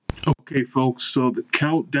Okay, folks, so the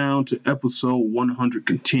countdown to episode 100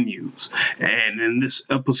 continues. And in this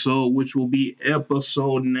episode, which will be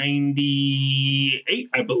episode 98,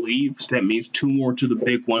 I believe, so that means two more to the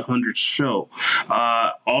big 100 show.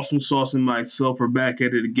 Awesome Sauce and myself are back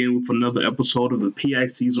at it again with another episode of the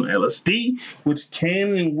PICs on LSD, which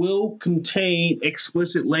can and will contain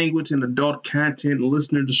explicit language and adult content.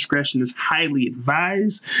 Listener discretion is highly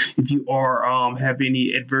advised. If you are have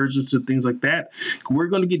any aversions to things like that, we're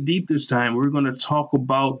going to get deep this time. We're going to talk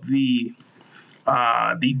about the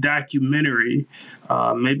documentary,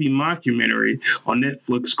 maybe mockumentary on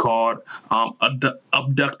Netflix called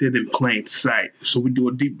Abducted in Plain Sight. So we do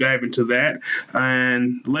a deep dive into that.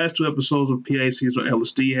 And the last two episodes of PICs on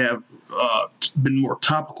LSD have been more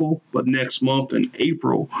topical, but next month in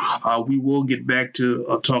April, we will get back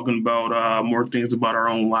to talking about more things about our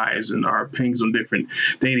own lives and our opinions on different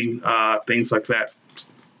dating things like that.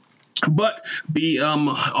 But be on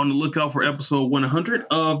the lookout for episode 100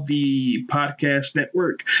 of the podcast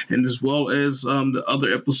network, and as well as the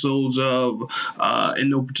other episodes of in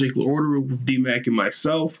no particular order with DMAC and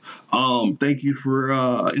myself. Thank you for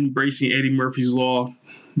embracing Eddie Murphy's Law,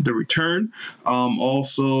 The Return.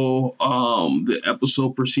 Also, the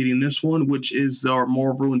episode preceding this one, which is our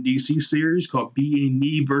Marvel and DC series called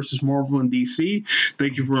B&E versus Marvel and DC.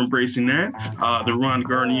 Thank you for embracing that. The Ron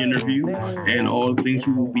Garney interview and all the things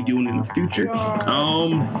we will be doing in the future.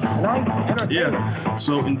 Yeah.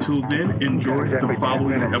 So until then, enjoy the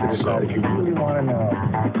following episode. If you really want to know,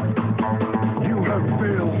 you have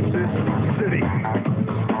failed this city.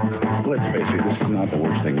 Let's face it, this is not the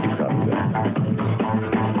worst thing you've done today.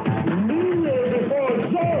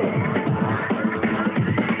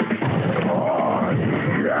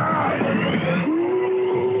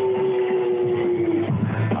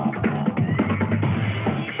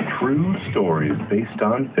 True stories based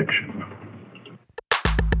on fiction.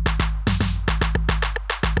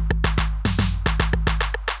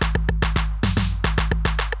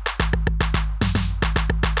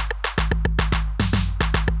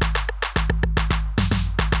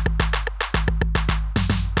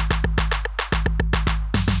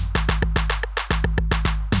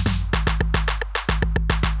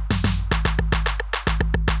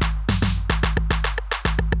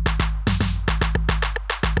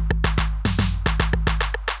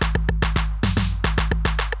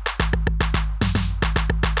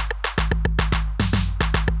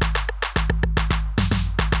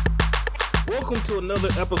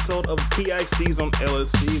 Episode of PICs on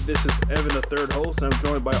LSC. This is Evan, the third host, and I'm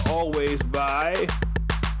joined by always by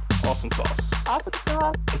Awesome Sauce. Awesome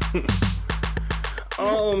Sauce.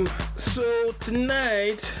 So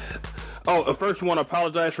tonight, first we want to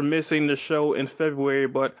apologize for missing the show in February,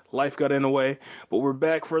 but life got in the way. But we're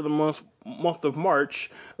back for the month of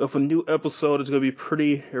March with a new episode. It's going to be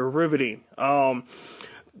pretty riveting.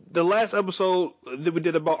 The last episode that we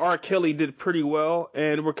did about R. Kelly did pretty well,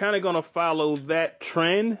 and we're kind of going to follow that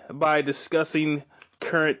trend by discussing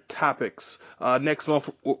current topics. Next month,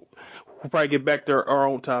 we'll probably get back to our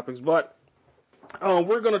own topics, but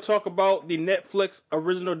we're going to talk about the Netflix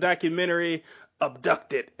original documentary,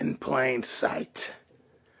 Abducted in Plain Sight.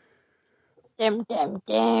 Damn.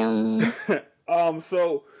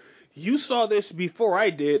 So you saw this before I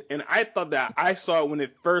did, and I thought that I saw it when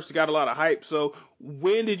it first got a lot of hype. So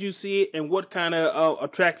when did you see it, and what kind of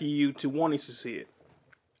attracted you to wanting to see it?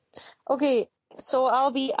 Okay, so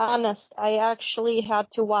I'll be honest. I actually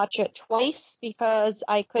had to watch it twice because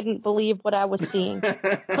I couldn't believe what I was seeing.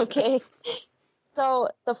 Okay, so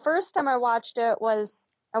the first time I watched it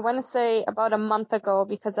was, I want to say, about a month ago,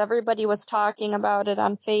 because everybody was talking about it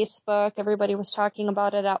on Facebook. Everybody was talking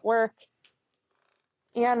about it at work.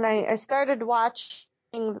 And I started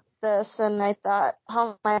watching this, and I thought,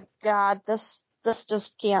 oh my God, this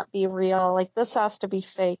just can't be real. Like, this has to be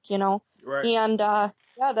fake, you know? Right. And,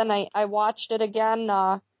 then I watched it again,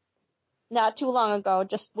 not too long ago,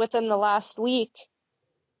 just within the last week,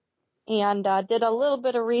 and did a little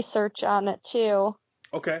bit of research on it, too.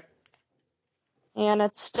 Okay. And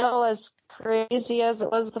it's still as crazy as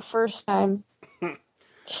it was the first time.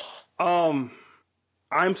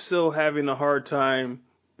 I'm still having a hard time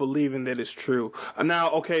believing that it's true. Now,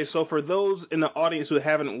 okay, so for those in the audience who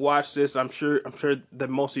haven't watched this, I'm sure that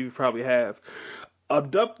most of you probably have.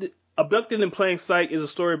 Abducted in Plain Sight is a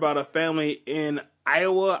story about a family in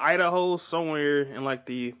Idaho, somewhere in like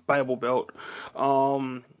the Bible Belt,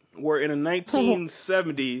 where in the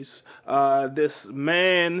 1970s, this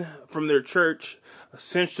man from their church,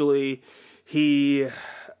 essentially, he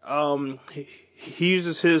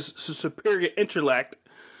uses his superior intellect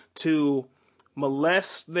to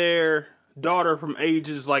molest their daughter from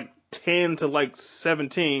ages like 10 to like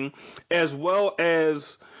 17, as well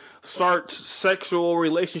as start sexual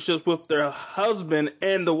relationships with their husband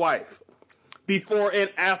and the wife before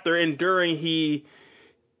and after and during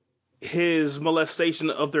his molestation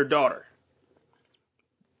of their daughter.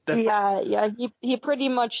 Yeah. He pretty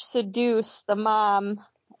much seduced the mom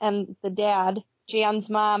and the dad, Jan's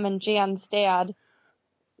mom and Jan's dad.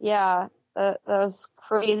 Yeah, that was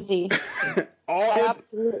crazy.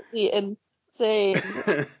 Absolutely insane.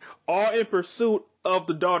 All in pursuit of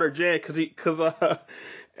the daughter Jan, because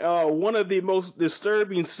one of the most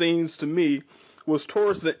disturbing scenes to me was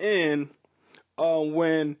towards the end,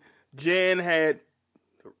 when Jan had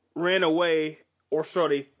ran away, or so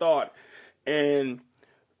they thought, and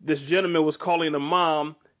this gentleman was calling the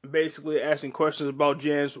mom, basically asking questions about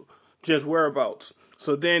Jan's whereabouts.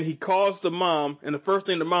 So then he calls the mom, and the first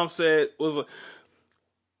thing the mom said was,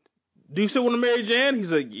 "Do you still want to marry Jan?"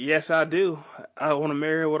 He's like, "Yes, I do. I want to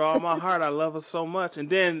marry her with all my heart. I love her so much." And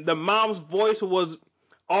then the mom's voice was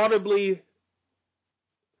audibly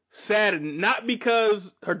saddened, not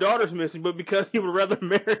because her daughter's missing, but because he would rather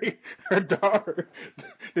marry her daughter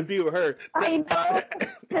than be with her. I know,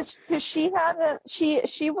 because she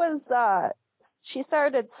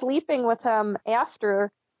started sleeping with him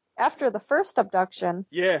after the first abduction.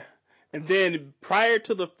 Yeah, and then prior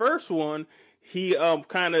to the first one, he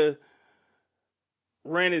kind of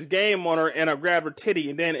ran his game on her, and I grabbed her titty,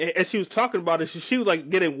 and then as she was talking about it, she was like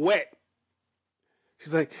getting wet.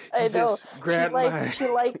 She's like, I know. She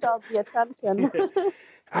liked all the attention. Yeah.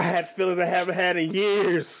 I had feelings I haven't had in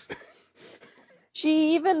years.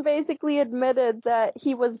 She even basically admitted that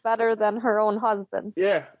he was better than her own husband.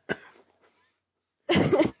 Yeah.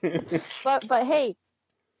 But hey,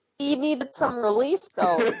 he needed some relief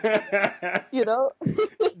though. You know?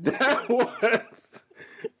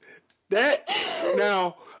 That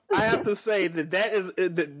now I have to say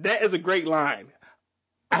that is a great line.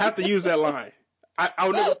 I have to use that line. I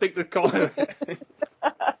would never think to call it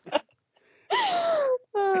that.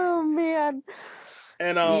 Oh man.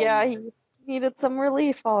 And yeah, he needed some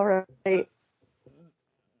relief, all right.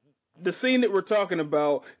 The scene that we're talking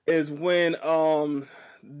about is when Bob.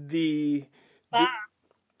 He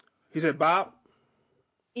said Bob?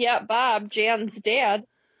 Yeah, Bob, Jan's dad.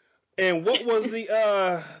 And what was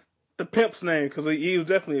the pimp's name? Because he was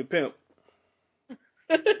definitely a pimp.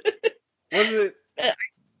 Was it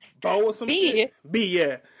Bo or something? B,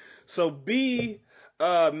 yeah. So B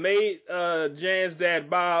made Jan's dad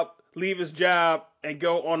Bob leave his job and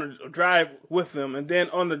go on a drive with him. And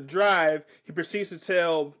then on the drive, he proceeds to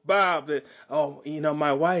tell Bob that, "Oh,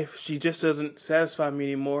 my wife, she just doesn't satisfy me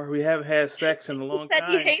anymore. We haven't had sex in a long time."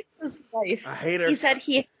 He said he hates his wife. I hate her. He said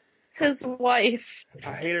he hates his wife.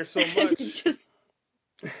 I hate her so much.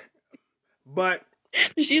 But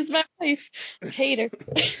she's my wife. I hate her.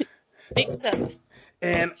 Makes sense.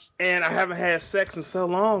 And I haven't had sex in so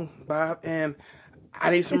long, Bob, and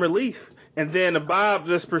I need some relief. And then Bob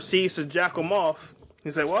just proceeds to jack him off. He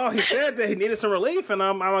said, "Well, he said that he needed some relief, and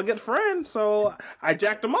I'm a good friend, so I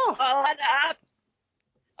jacked him off." All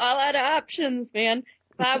out of options, man.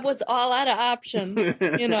 Bob was all out of options,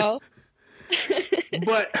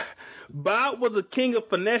 But Bob was a king of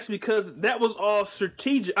finesse because that was all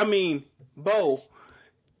strategic. I mean, Bo,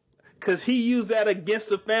 because he used that against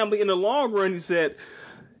the family in the long run. He said,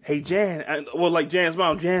 "Hey, Jan," like Jan's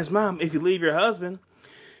mom, "if you leave your husband,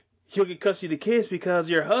 he'll get custody of the kids because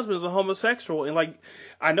your husband's a homosexual. And like,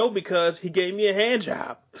 I know because he gave me a hand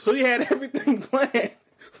job." So he had everything planned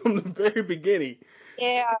from the very beginning.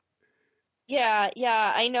 Yeah,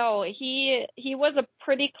 I know. He was a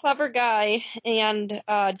pretty clever guy, and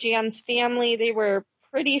Jan's family, they were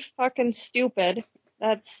pretty fucking stupid.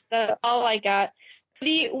 That's all I got.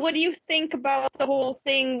 What do you think about the whole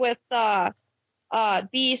thing with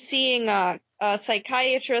B seeing a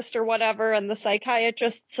psychiatrist or whatever, and the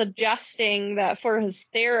psychiatrist suggesting that for his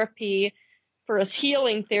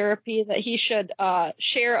healing therapy, that he should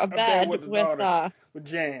share a bed with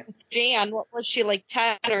Jan. With Jan. What was she, like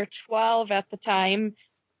 10 or 12 at the time?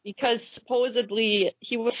 Because supposedly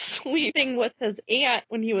he was sleeping with his aunt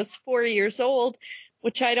when he was 4 years old,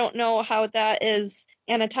 which I don't know how that is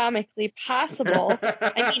anatomically possible.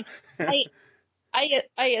 I mean,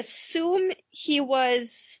 I assume he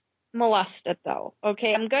was molested, though.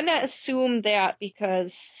 Okay, I'm gonna assume that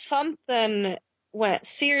because something went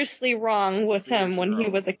seriously wrong with him when he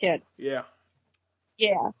was a kid. Yeah.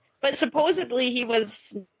 But supposedly he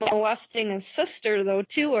was molesting his sister, though,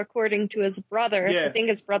 too, according to his brother. Yeah. I think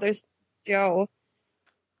his brother's Joe.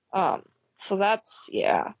 So that's,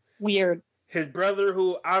 weird. His brother,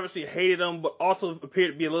 who obviously hated him, but also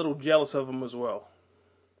appeared to be a little jealous of him as well.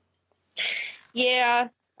 Yeah,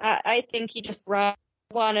 I think he just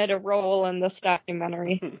wanted a role in this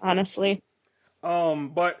documentary, honestly.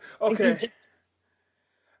 But okay. He's just...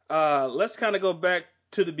 Let's kind of go back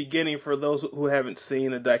to the beginning for those who haven't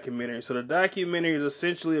seen the documentary. So the documentary is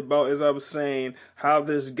essentially about, as I was saying, how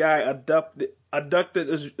this guy abducted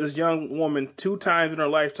this young woman 2 times in her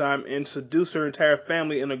lifetime and seduced her entire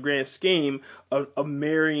family in a grand scheme of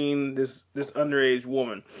marrying this underage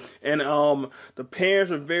woman. And the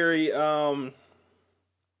parents are very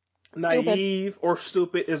naive or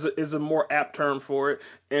stupid is a more apt term for it,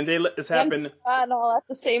 and they let this happen. And all at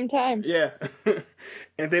the same time. Yeah.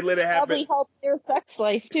 And they let it happen. Probably helped their sex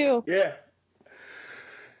life too. Yeah.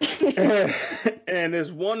 And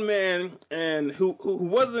there's one man, and who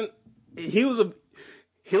wasn't, he looked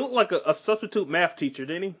like a substitute math teacher,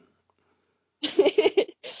 didn't he?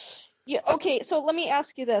 Yeah. Okay, so let me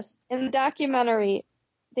ask you this: in the documentary,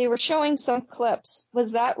 they were showing some clips.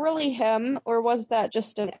 Was that really him, or was that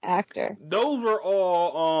just an actor? Those were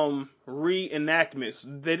all reenactments.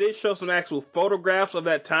 They did show some actual photographs of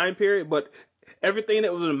that time period, but everything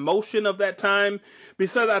that was in motion of that time.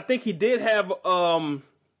 Besides, I think he did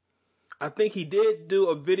do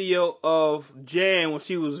a video of Jan when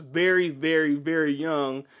she was very, very, very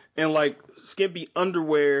young and like skimpy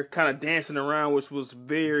underwear, kind of dancing around, which was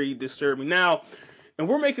very disturbing. Now, and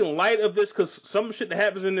we're making light of this because some shit that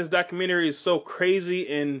happens in this documentary is so crazy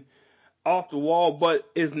and off the wall, but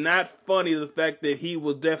it's not funny the fact that he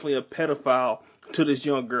was definitely a pedophile to this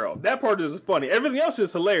young girl. That part is funny. Everything else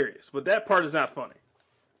is hilarious, but that part is not funny.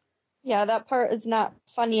 Yeah, that part is not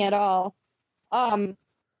funny at all.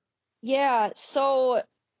 Yeah, so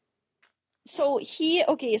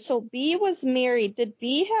B was married. Did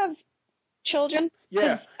B have children?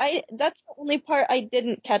 Yeah. That's the only part I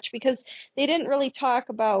didn't catch because they didn't really talk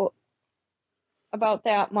about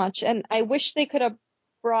that much, and I wish they could have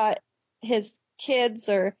brought his kids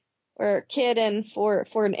or kid in for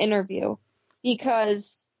an interview,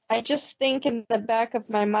 because I just think in the back of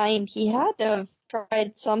my mind he had to have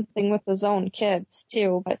tried something with his own kids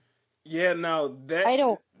too, but yeah, now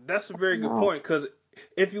that's a very good point, because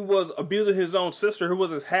if he was abusing his own sister, who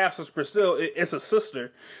was his half sister, but still, it's a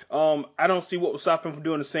sister. I don't see what would stop him from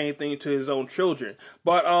doing the same thing to his own children.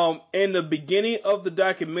 But in the beginning of the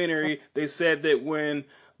documentary, they said that when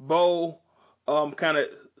Bo kind of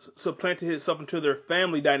supplanted himself into their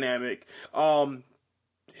family dynamic, him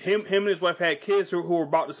and his wife had kids who were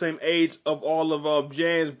about the same age of all of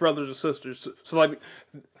Jan's brothers and sisters. So like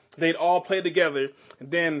they'd all play together, and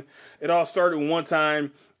then it all started one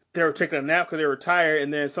time. They were taking a nap because they were tired,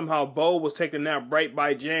 and then somehow Bo was taking a nap right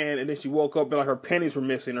by Jan, and then she woke up and like her panties were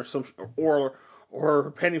missing or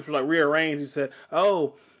her panties were like rearranged. He said,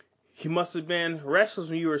 "Oh, you must have been restless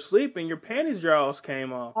when you were sleeping. Your panties drawers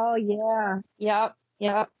came off." Oh yeah, yep.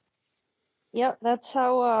 That's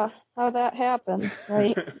how that happens,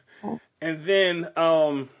 right? And then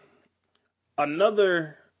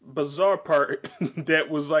another bizarre part that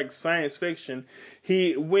was like science fiction.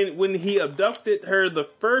 When he abducted her the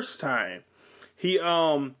first time, he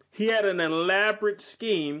had an elaborate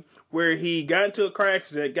scheme where he got into a car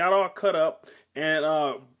accident, got all cut up,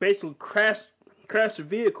 and basically crashed the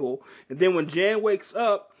vehicle. And then when Jan wakes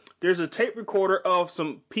up, there's a tape recorder of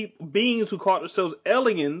some beings who called themselves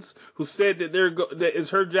aliens, who said that that it's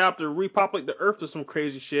her job to repopulate the Earth or some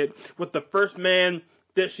crazy shit with the first man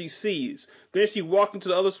that she sees. Then she walked into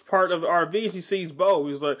the other part of the RV and she sees Bo.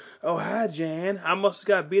 He's like, "Oh, hi, Jan. I must have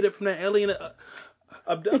got beat up from that alien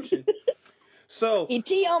abduction." So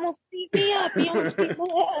E.T. almost beat me up. He almost beat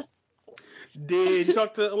my ass. Did you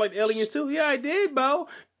talk to like aliens too? Yeah, I did, Bo.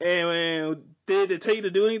 And did they tell you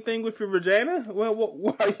to do anything with your vagina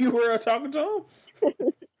while you were talking to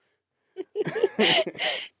him?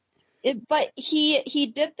 But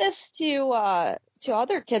he did this to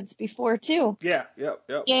other kids before too. Yeah, yep.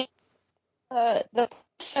 And, the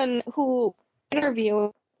person who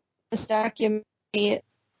interviewed this documentary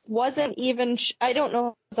wasn't even, I don't know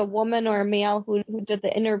if it was a woman or a male who did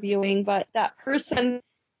the interviewing, but that person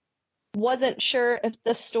wasn't sure if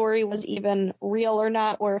this story was even real or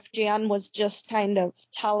not, or if Jan was just kind of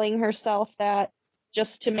telling herself that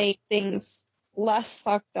just to make things less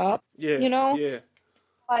fucked up. Yeah, you know? Yeah.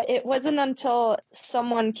 It wasn't until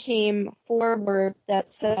someone came forward that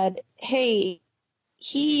said, "Hey,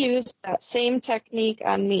 he used that same technique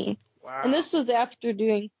on me." Wow. And this was after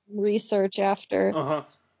doing some research after I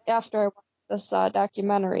watched this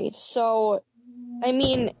documentary. So, I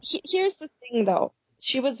mean, here's the thing, though.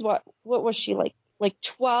 She was what was she, like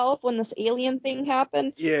 12 when this alien thing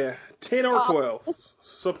happened? Yeah, 10 or 12,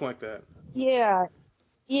 something like that. Yeah.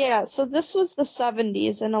 So this was the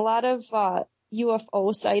 70s, and a lot of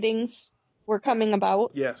UFO sightings were coming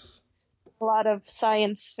about. Yes. A lot of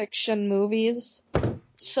science fiction movies.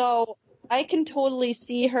 So I can totally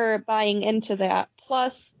see her buying into that.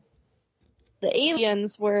 Plus, the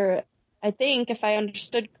aliens were, I think, if I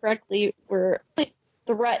understood correctly, were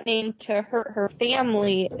threatening to hurt her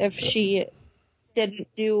family if she didn't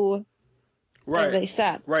do as they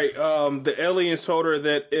said. Right. The aliens told her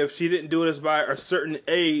that if she didn't do this by a certain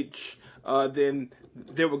age, then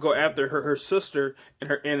they would go after her sister,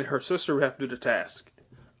 and her sister would have to do the task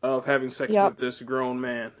of having sex with this grown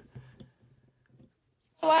man.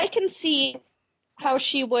 So I can see how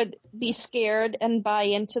she would be scared and buy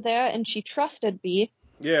into that, and she trusted B.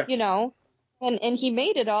 Yeah. You know, and he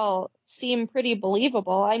made it all seem pretty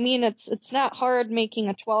believable. I mean, it's not hard making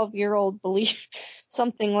a 12-year-old believe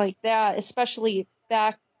something like that, especially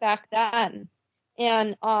back then.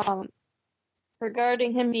 And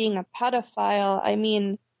regarding him being a pedophile, I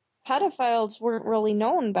mean, pedophiles weren't really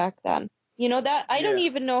known back then. You know that I don't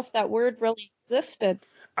even know if that word really existed.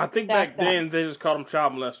 I think back then they just called them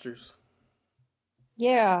child molesters.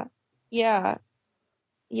 Yeah.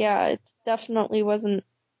 It definitely wasn't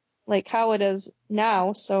like how it is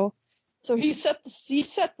now. So he set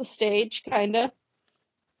the stage kinda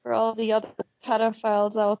for all the other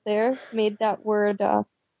pedophiles out there. Made that word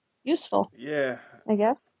useful. Yeah. I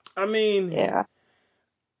guess. I mean. Yeah.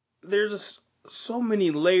 There's just so many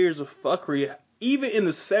layers of fuckery. Even in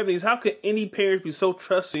the 70s, how could any parents be so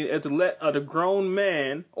trusting as to let a grown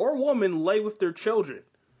man or woman lay with their children?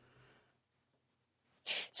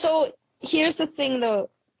 So here's the thing, though.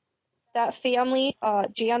 That family,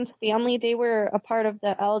 Jan's family, they were a part of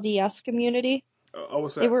the LDS community.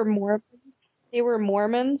 What's that? They were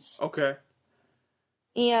Mormons. Okay.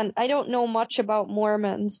 And I don't know much about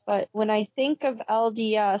Mormons, but when I think of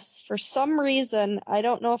LDS, for some reason, I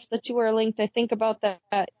don't know if the two are linked, I think about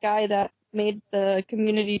that guy that made the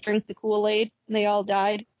community drink the Kool-Aid and they all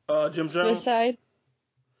died. Jim Suicide. Jones?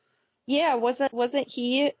 Yeah, wasn't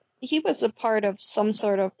he? He was a part of some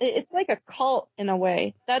sort of, it's like a cult in a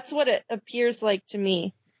way. That's what it appears like to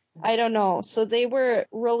me. I don't know. So they were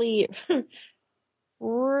really,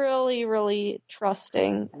 really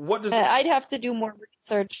trusting. I'd have to do more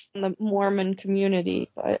research in the Mormon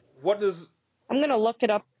community, but I'm gonna look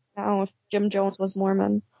it up now if Jim Jones was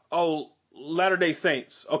Mormon. Oh, Latter-day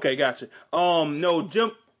Saints. Okay, gotcha. No,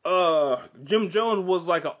 Jim Jones was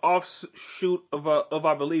like an offshoot of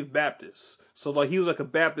I believe Baptist. So like he was like a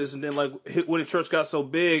Baptist, and then like when the church got so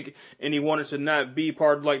big and he wanted to not be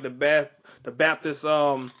part of like the Baptist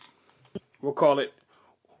we'll call it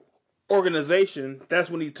organization. That's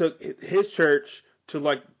when he took his church to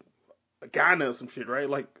like Ghana or some shit, right?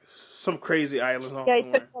 Like some crazy island. Yeah, he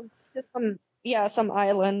took them to some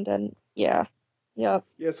island, and yeah. Yeah,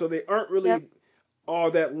 so they aren't really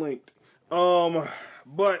all that linked.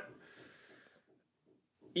 But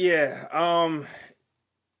yeah,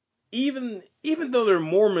 even though they're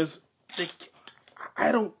Mormons, it's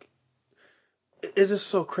just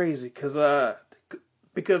so crazy because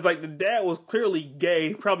like the dad was clearly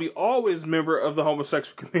gay, probably always a member of the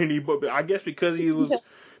homosexual community, but I guess because he was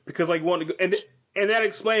because like he wanted to go, and that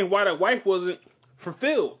explained why the wife wasn't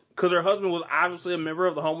fulfilled, because her husband was obviously a member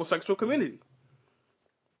of the homosexual community.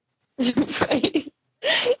 Right.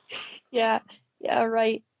 Yeah,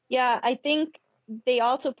 right. Yeah, I think they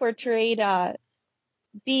also portrayed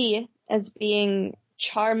B as being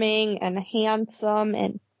charming and handsome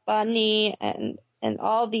and funny and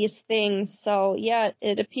all these things. So yeah,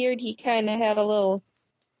 it appeared he kind of had a little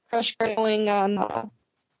crush going on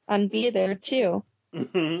B there too.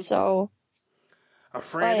 Mm-hmm. So a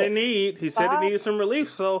friend in need. He said he needed some relief,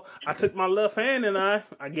 so I took my left hand and I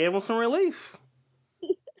gave him some relief.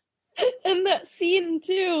 And that scene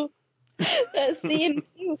too.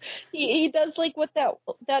 He does like what that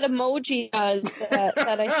emoji does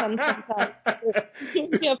that I send sometimes.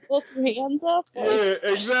 You have both your hands up. Yeah,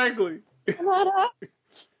 exactly.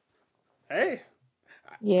 Hey.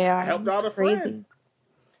 Yeah, I helped out a crazy.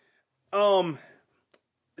 friend.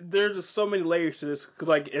 There's just so many layers to this, because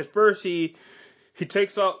like at first he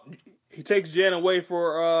takes Jen away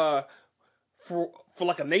for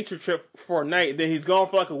like a nature trip for a night. Then he's gone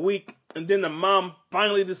for like a week, and then the mom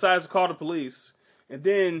finally decides to call the police. And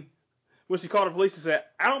then when she called the police, she said,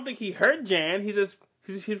 "I don't think he hurt Jan. He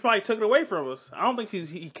probably took it away from us. I don't think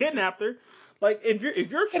he kidnapped her." Like if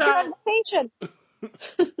your child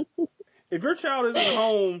if your child isn't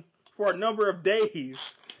home for a number of days,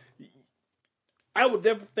 I would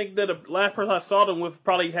definitely think that the last person I saw them with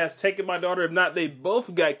probably has taken my daughter. If not, they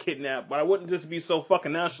both got kidnapped. But I wouldn't just be so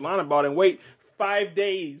fucking nonchalant about it and wait 5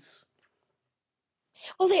 days.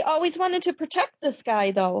 Well, they always wanted to protect this guy,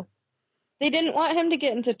 though. They didn't want him to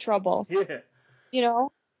get into trouble. Yeah. You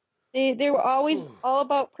know, they were always all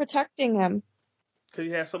about protecting him. Because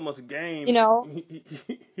he had so much game. You know.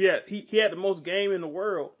 He had the most game in the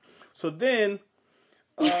world. So then,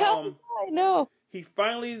 I know. he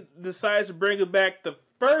finally decides to bring it back the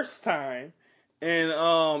first time, and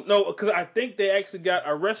no, because I think they actually got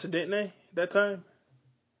arrested, didn't they? That time.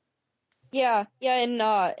 Yeah,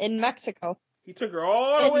 in Mexico. He took her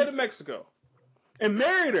all the way to Mexico, and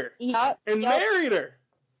married her. Yep. Married her.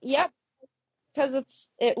 Yep. Because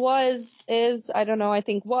I don't know, I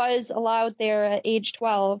think was allowed there at age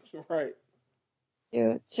 12. Right.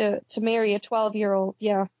 To marry a 12-year-old.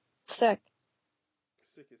 Yeah. Sick.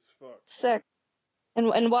 Sick as fuck. Sick.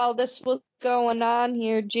 And while this was going on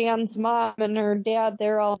here, Jan's mom and her dad,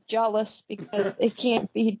 they're all jealous because they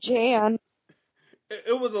can't be Jan.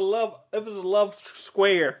 It was a love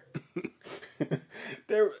square.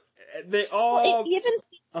 They all.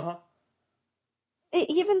 It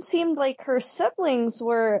even seemed like her siblings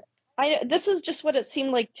were. This is just what it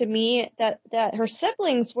seemed like to me, that her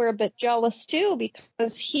siblings were a bit jealous too,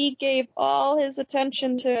 because he gave all his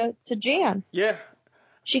attention to Jan. Yeah.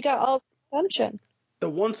 She got all the attention. The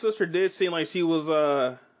one sister did seem like she was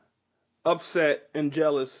upset and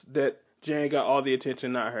jealous that Jan got all the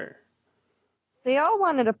attention, not her. They all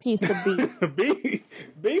wanted a piece of B.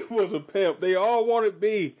 B was a pimp. They all wanted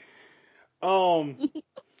B.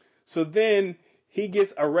 So then he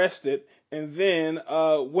gets arrested, and then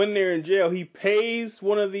when they're in jail, he pays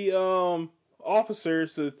one of the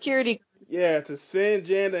officers to security. Yeah, to send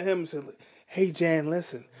Jan to him and say, "Hey Jan,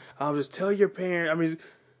 listen, just tell your parents.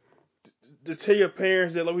 To tell your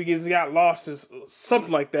parents that we just got lost, or something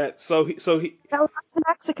like that." So he got lost in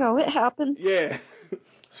Mexico. It happens. Yeah.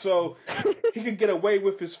 So he could get away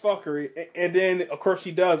with his fuckery, and then of course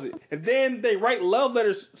she does it, and then they write love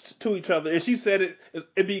letters to each other, and she said it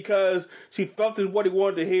because she felt it's what he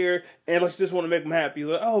wanted to hear, and she just want to make him happy. He's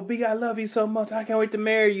like, "Oh B, I love you so much. I can't wait to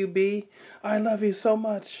marry you, B. I love you so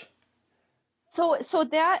much." So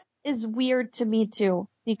that is weird to me too,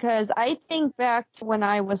 because I think back to when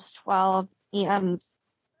I was 12, and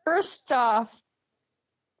first off,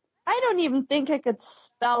 I don't even think I could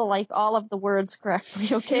spell like all of the words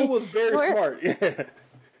correctly, okay? She was very smart, yeah.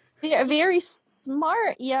 Yeah, very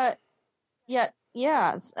smart, yet, yeah,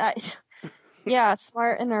 yeah,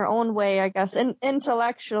 smart in her own way, I guess, and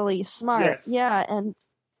intellectually smart, yes. Yeah,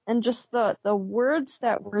 and just the words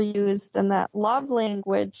that were used and that love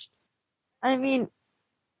language, I mean,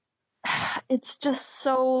 it's just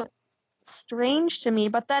so strange to me.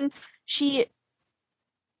 But then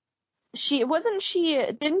wasn't she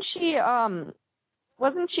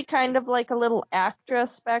kind of like a little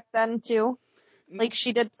actress back then too? Like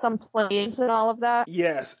she did some plays and all of that?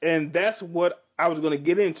 Yes, and that's what I was going to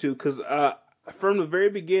get into, because from the very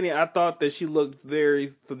beginning I thought that she looked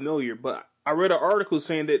very familiar, but I read an article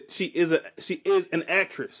saying that she is an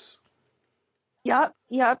actress. Yep,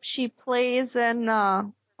 she plays in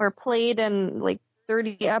or played in like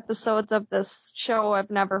 30 episodes of this show I've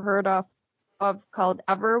never heard of called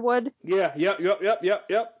Everwood. Yeah, yep.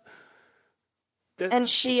 And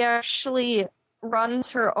she actually runs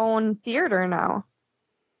her own theater now.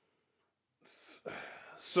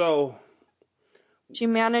 So she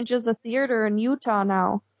manages a theater in Utah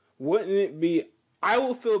now. Wouldn't it be? I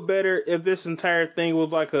would feel better if this entire thing was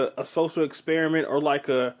like a social experiment, or like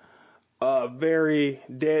a very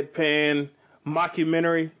deadpan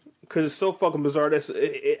mockumentary, because it's so fucking bizarre.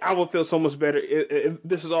 I would feel so much better if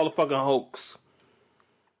this is all a fucking hoax.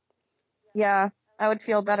 Yeah, I would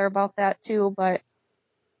feel better about that too, but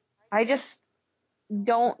I just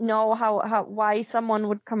don't know why someone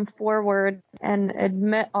would come forward and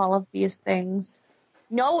admit all of these things,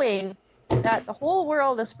 knowing that the whole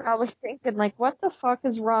world is probably thinking, like, what the fuck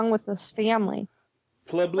is wrong with this family?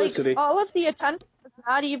 Publicity. Like, all of the attention is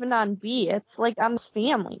not even on B. It's like on his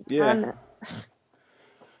family. Yeah.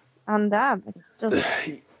 On them. It's just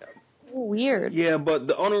so weird. Yeah, but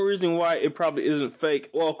the only reason why it probably isn't fake,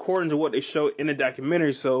 well, according to what they show in the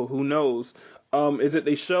documentary, so who knows, is that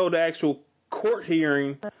they show the actual court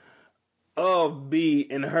hearing of B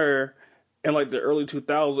and her in like the early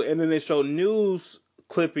 2000s, and then they show news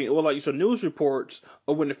clipping, well, like you show news reports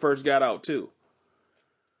of when it first got out too.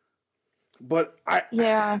 But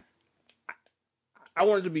I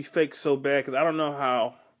want it to be fake so bad, because I don't know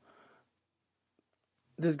how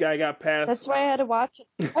this guy got past. That's why I had to watch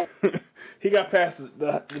it. He got past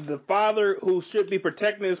the father who should be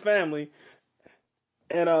protecting his family,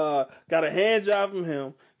 and got a hand job from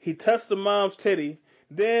him. He touched the mom's titty.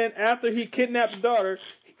 Then after he kidnapped the daughter,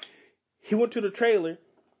 he went to the trailer.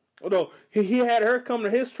 Oh no, he had her come to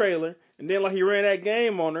his trailer and then like he ran that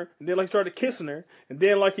game on her, and then like started kissing her, and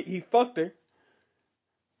then like he fucked her,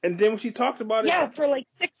 and then when she talked about it, Yeah, for like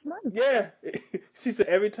 6 months. yeah, she said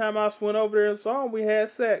every time I went over there and saw him, we had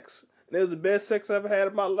sex. And it was the best sex I ever had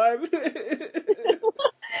in my life.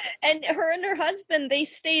 And her husband, they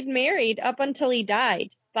stayed married up until he died.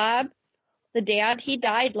 Bob, the dad, he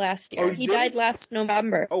died last year. Oh, he did died he? last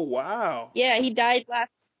November. Oh wow. Yeah, he died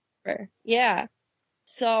last November. Yeah.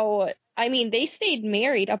 So, I mean, they stayed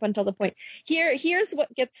married up until the point. Here's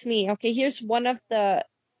what gets me. Okay, here's one of the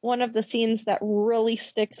scenes that really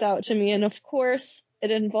sticks out to me, and of course,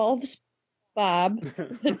 it involves Bob,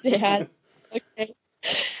 the dad. Okay,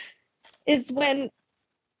 is when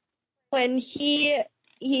he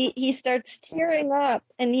starts tearing up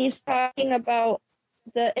and he's talking about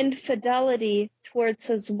the infidelity towards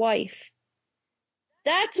his wife.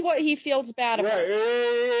 That's what he feels bad about. Right.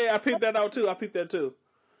 Yeah. I peeped that out too.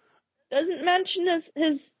 Doesn't mention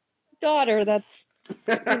his daughter that's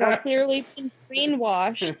clearly been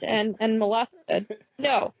brainwashed and molested.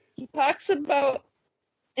 No, he talks about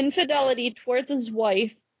infidelity towards his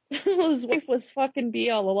wife. His wife was fucking B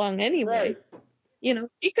all along anyway. Right.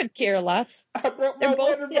 He could care less. I broke They're my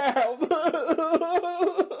both wedding vows.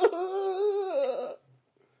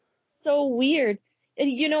 So weird.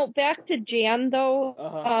 And, back to Jan though.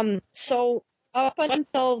 Uh-huh. So up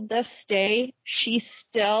until this day, she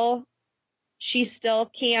still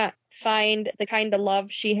can't find the kind of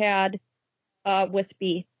love she had with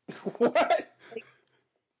B. What?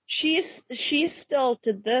 She's still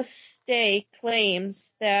to this day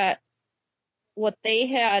claims that what they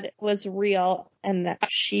had was real and that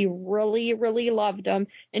she really, really loved him.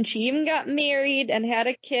 And she even got married and had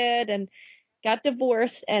a kid and got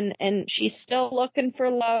divorced, and she's still looking for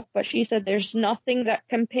love, but she said there's nothing that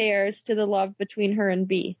compares to the love between her and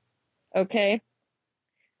B. Okay?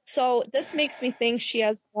 So this makes me think she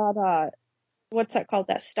has that, what's that called?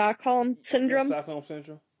 That Stockholm syndrome? Stockholm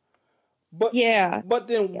syndrome. But yeah. But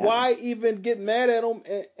then why even get mad at him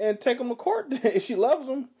and take him to court if she loves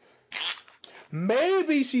him?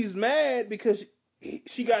 Maybe she's mad because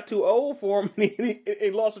she got too old for him and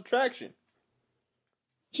he lost attraction.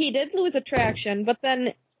 He did lose attraction, but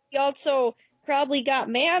then he also probably got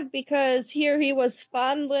mad because here he was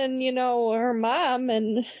fondling, her mom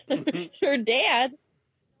and her dad,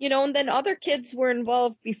 and then other kids were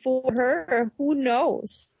involved before her. Who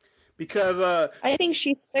knows? Because I think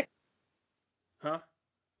she's sick. Huh?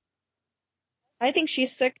 I think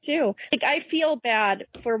she's sick too. Like, I feel bad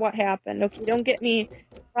for what happened. Okay, don't get me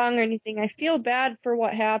wrong or anything. I feel bad for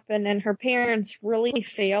what happened, and her parents really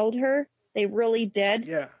failed her. They really did.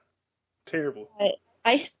 Yeah. Terrible. But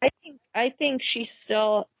I think she's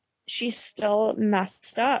still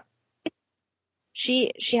messed up. She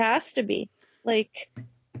has to be. Like,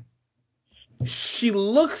 she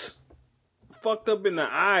looks fucked up in the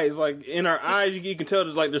eyes. Like, in her eyes, you can tell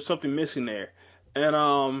there's something missing there.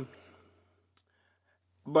 And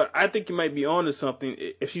but I think you might be onto something.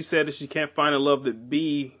 If she said that she can't find the love that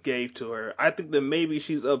B gave to her, I think that maybe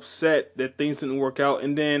she's upset that things didn't work out.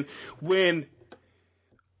 And then when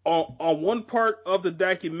on one part of the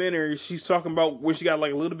documentary, she's talking about when she got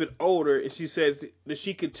like a little bit older, and she says that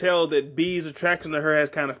she could tell that B's attraction to her has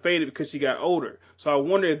kind of faded because she got older. So I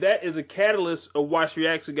wonder if that is a catalyst of why she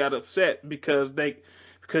actually got upset because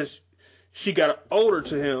she got older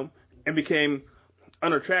to him and became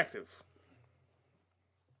unattractive.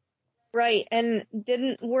 right, and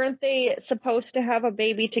weren't they supposed to have a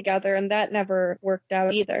baby together, and that never worked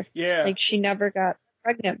out either. Yeah. Like, she never got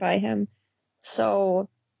pregnant by him. So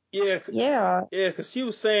yeah, because she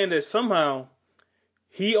was saying that somehow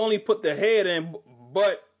he only put the head in,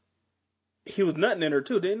 but he was nutting in her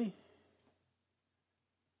too, didn't he?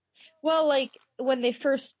 Well, like, when they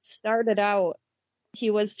first started out, he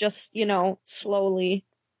was just, slowly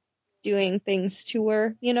doing things to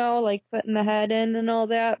her, like putting the head in and all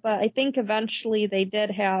that. But I think eventually they did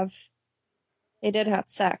have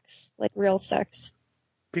sex, like real sex.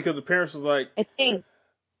 Because the parents was like, I think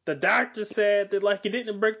the doctor said that like he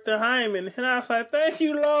didn't break the hymen, and I was like, thank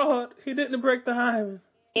you, Lord, he didn't break the hymen.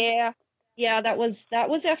 Yeah, that was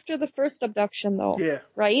after the first abduction though. Yeah.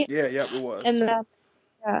 Right? Yeah, it was. And then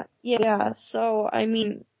yeah. So I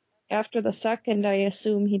mean, after the second, I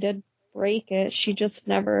assume he did break it. She just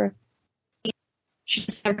never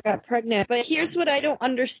got pregnant. But here's what I don't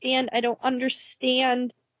understand. I don't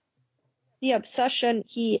understand the obsession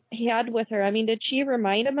he had with her. I mean, did she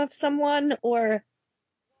remind him of someone, or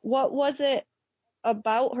what was it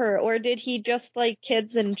about her? Or did he just like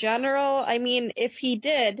kids in general? I mean, if he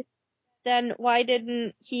did, then why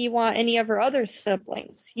didn't he want any of her other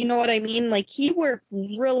siblings? You know what I mean? Like, he worked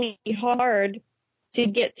really hard to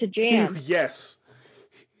get to Jan. Yes.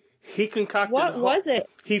 He concocted. What was it?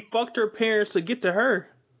 He fucked her parents to get to her.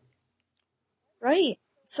 Right.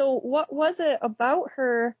 So what was it about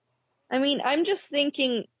her? I mean, I'm just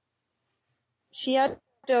thinking she had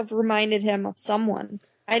to have reminded him of someone.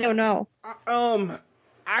 I don't know.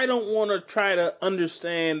 I don't want to try to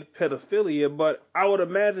understand pedophilia, but I would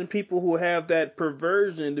imagine people who have that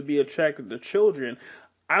perversion to be attracted to children.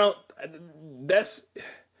 That's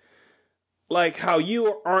like how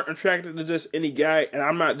you aren't attracted to just any guy, and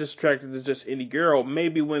I'm not just attracted to just any girl.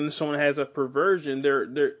 Maybe when someone has a perversion,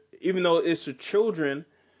 they're even though it's to children,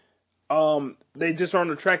 they just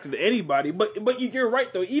aren't attracted to anybody. But you're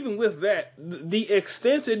right though. Even with that, the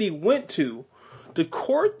extent that he went to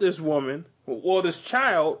court this woman or this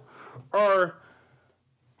child are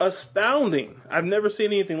astounding. I've never seen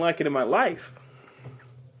anything like it in my life.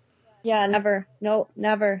 Yeah, never. No,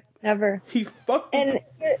 never. He fucked. And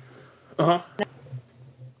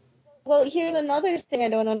well, here's another thing I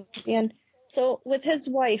don't understand. So with his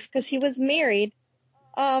wife, because he was married,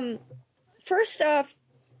 first off,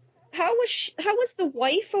 how was the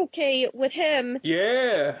wife okay with him?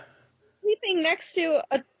 Yeah. Sleeping next to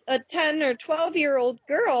a 10 or 12-year-old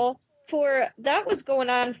girl that was going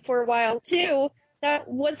on for a while too. I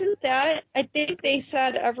think they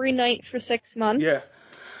said every night for 6 months. Yeah.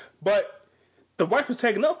 But the wife was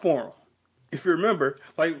taking up for him. If you remember,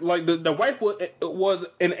 like the wife was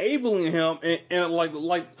enabling him, and like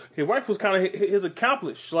his wife was kind of his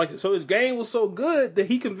accomplice. Like, so his game was so good that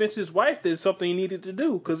he convinced his wife that it's something he needed to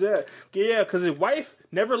do. Cause his wife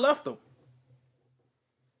never left him.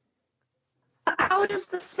 How does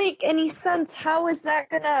this make any sense? How is that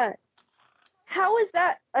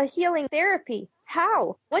a healing therapy?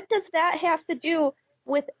 How? What does that have to do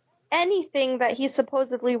with anything that he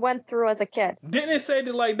supposedly went through as a kid? Didn't it say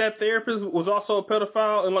that like that therapist was also a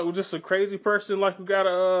pedophile and like was just a crazy person like who got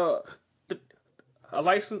a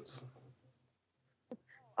license?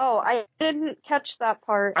 Oh, I didn't catch that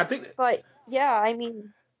part. But yeah, I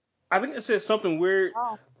mean, I think it said something weird.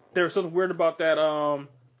 Oh. There was something weird about that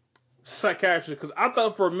psychiatrist, because I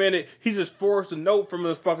thought for a minute he just forced a note from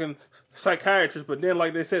his fucking psychiatrist, but then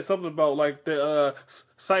like they said something about like the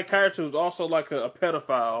psychiatrist was also like a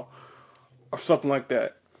pedophile or something like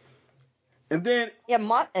that. And then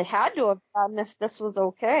it had to have been if this was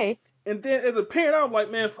okay. And then as a parent, I was like,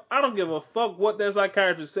 man, I don't give a fuck what that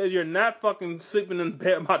psychiatrist says. You're not fucking sleeping in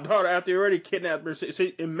bed with my daughter after you already kidnapped her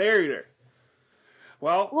and married her.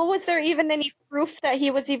 Well, was there even any proof that he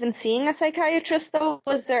was even seeing a psychiatrist, though?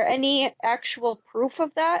 Was there any actual proof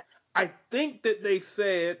of that? I think that they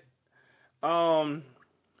said that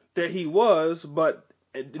he was, but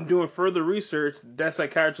in doing further research, that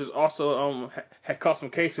psychiatrist also had caught some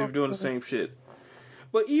cases of doing the same shit.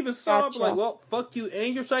 But even so, I'd be like, well, fuck you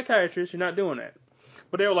and your psychiatrist, you're not doing that.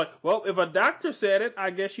 But they were like, well, if a doctor said it, I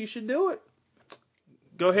guess you should do it.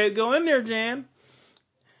 Go ahead, go in there, Jan.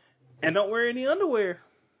 And don't wear any underwear.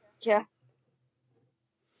 Yeah.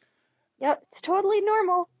 Yep, it's totally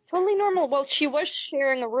normal. Totally normal. Well, she was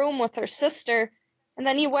sharing a room with her sister, and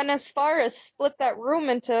then he went as far as split that room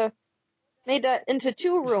made that into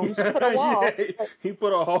 2 rooms, put a wall. Yeah, he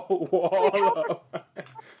put a whole wall up.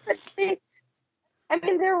 I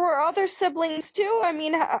mean, there were other siblings too. I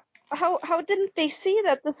mean, how didn't they see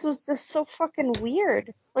that this was just so fucking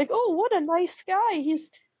weird? Like, oh, what a nice guy. He's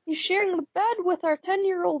sharing the bed with our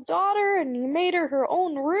 10-year-old daughter, and he made her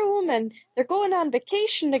own room, and they're going on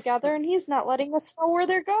vacation together, and he's not letting us know where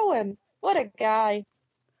they're going. What a guy.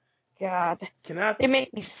 God. They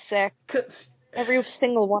make me sick. Every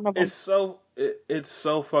single one of them. It's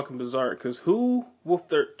so fucking bizarre, because who, with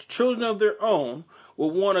their children of their own,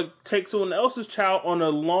 would want to take someone else's child on a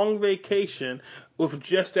long vacation with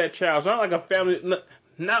just that child? It's not like a family,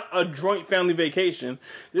 not a joint family vacation.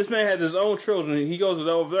 This man has his own children. He goes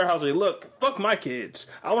over their house and look, fuck my kids.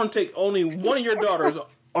 I want to take only one of your daughters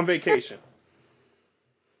on vacation.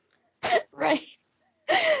 Right.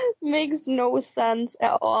 Makes no sense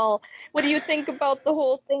at all. What do you think about the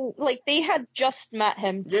whole thing? Like, they had just met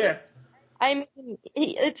him. Yeah. I mean,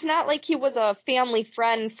 it's not like he was a family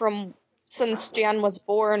friend since Jan was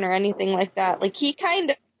born or anything like that. Like, he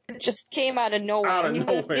kind of just came out of nowhere. He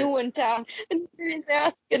was new in town, and he's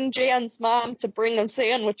asking Jan's mom to bring him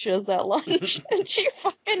sandwiches at lunch, and she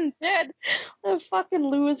fucking did. A fucking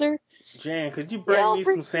loser. Jan, could you bring me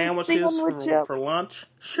some sandwiches for lunch?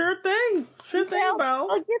 Sure thing, Bob.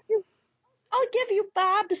 I'll give you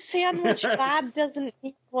Bob's sandwich. Bob doesn't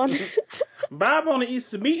eat one. Bob only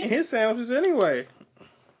eats the meat in his sandwiches anyway.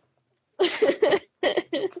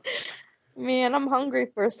 Man, I'm hungry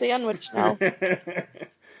for a sandwich now.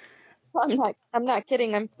 I'm not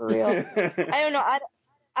kidding. I'm for real. I don't know.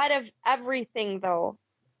 Out of everything though,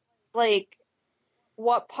 like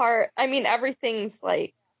what part? I mean, everything's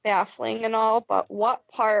like baffling and all, but what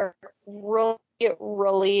part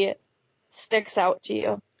really sticks out to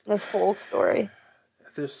you? This whole story.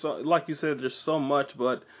 There's so, like you said, there's so much,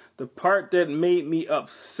 but the part that made me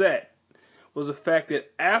upset was the fact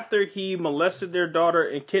that after he molested their daughter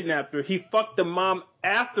and kidnapped her, he fucked the mom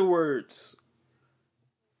afterwards.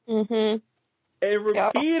 Mm-hmm. And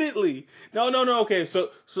Yep. repeatedly. No. Okay, so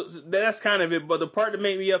that's kind of it. But the part that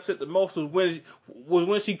made me upset the most was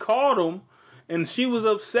when she called him, and she was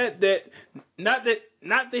upset that not that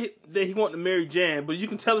he wanted to marry Jan, but you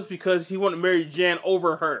can tell it's because he wanted to marry Jan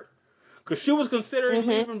over her. Because she was considering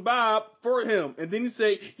leaving Bob for him. And then he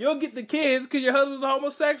say, you'll get the kids because your husband's a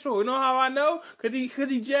homosexual. You know how I know? Because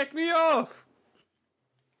he jacked me off.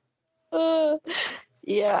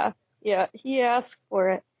 Yeah. He asked for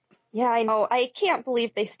it. Yeah, I know. I can't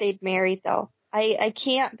believe they stayed married, though. I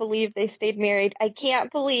can't believe they stayed married. I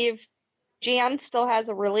can't believe Jan still has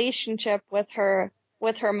a relationship with her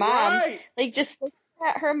mom. Right. Like, just look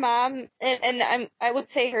at her mom, and I would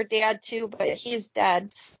say her dad too, but he's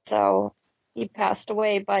dead, so he passed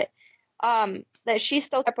away. But that she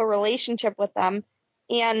still kept a relationship with them,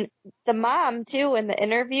 and the mom too in the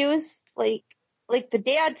interviews, like the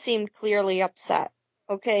dad seemed clearly upset.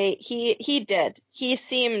 Okay, he did. He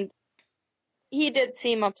did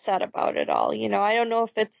seem upset about it all. You know, I don't know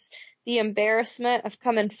if it's the embarrassment of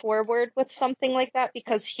coming forward with something like that,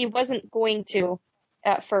 because he wasn't going to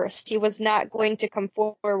at first. He was not going to come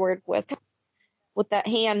forward with that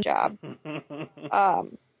hand job.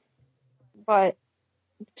 But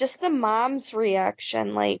just the mom's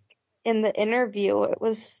reaction, like in the interview, it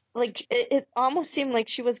was like it almost seemed like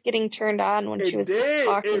she was getting turned on when she was just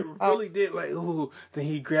talking. It really did. Like, ooh, then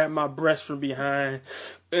he grabbed my breast from behind,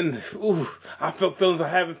 and ooh, I felt feelings I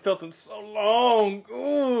haven't felt in so long.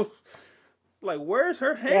 Ooh, like, where's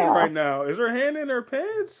her hand right now? Is her hand in her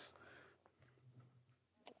pants?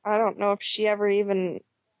 I don't know if she ever even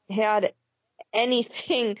had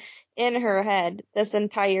anything in her head this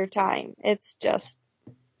entire time. It's just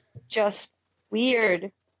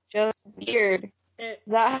weird. Just weird. Is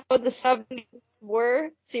that how the 70s were?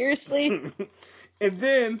 Seriously? And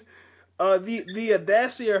then the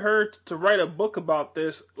audacity of her to write a book about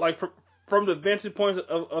this, like from the vantage points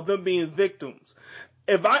of them being victims.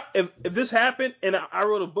 If this happened and I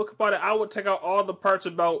wrote a book about it, I would take out all the parts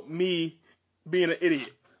about me being an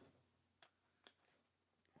idiot.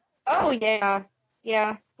 Oh yeah.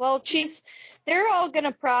 Yeah. Well, they're all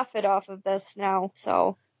gonna profit off of this now,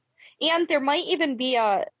 so. And there might even be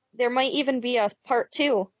a part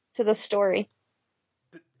 2 to the story.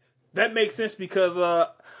 That makes sense because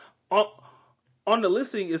on the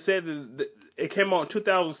listing it said that it came out in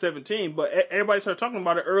 2017, but everybody started talking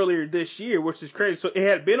about it earlier this year, which is crazy. So it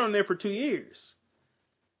had been on there for 2 years.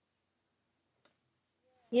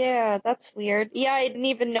 Yeah, that's weird. Yeah, I didn't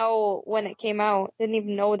even know when it came out. Didn't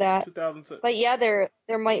even know that. 2007. But yeah, there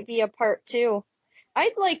might be a part 2.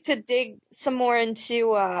 I'd like to dig some more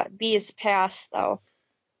into B's past, though.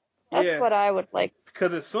 That's what I would like.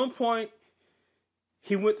 Because at some point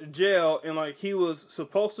he went to jail and like he was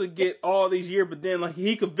supposed to get all these years, but then like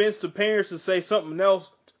he convinced the parents to say something else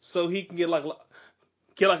so he can get a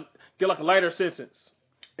lighter sentence,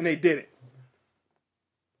 and they did it.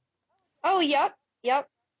 Oh, yep.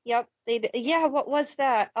 They did. Yeah, what was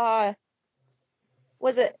that?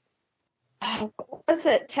 Was it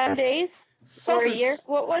 10 days or a year?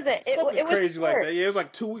 What was it? It was crazy short. like that. Yeah, it was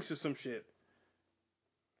like 2 weeks or some shit.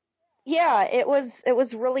 Yeah, it was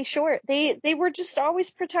really short. They were just always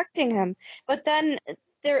protecting him. But then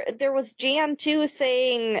there was Jan too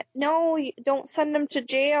saying, "No, don't send him to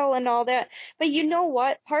jail," and all that. But you know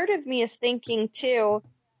what? Part of me is thinking too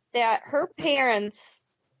that her parents,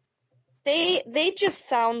 they just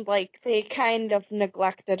sound like they kind of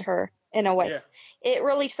neglected her in a way. Yeah. It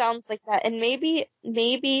really sounds like that. And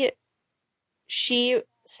maybe she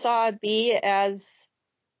saw B as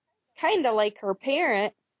kind of like her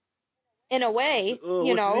parent in a way,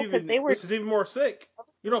 you know, because they were. Which is even more sick.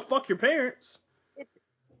 You don't fuck your parents. It's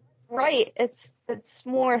right. It's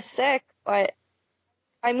more sick, but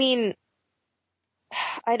I mean,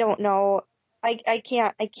 I don't know. I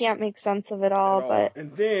can't make sense of it all. But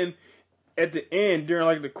and then at the end during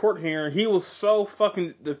like the court hearing, he was so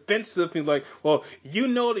fucking defensive. He's like, "Well, you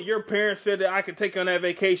know that your parents said that I could take you on that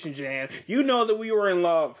vacation, Jan. You know that we were in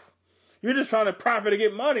love. You're just trying to profit and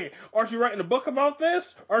get money. Aren't you writing a book about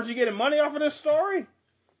this? Aren't you getting money off of this story?"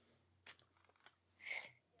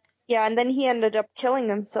 yeah, and then he ended up killing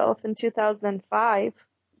himself in 2005.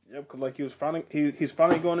 Yep, because like he's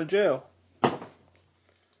finally going to jail.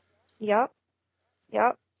 Yep.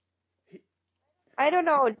 Yep. I don't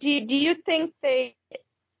know. Do you think they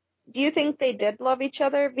did love each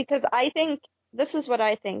other? Because I think this is what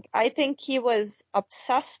I think. I think he was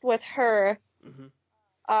obsessed with her,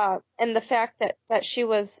 and the fact that she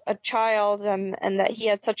was a child and that he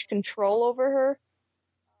had such control over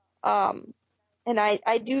her. And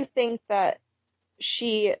I do think that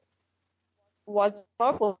she was in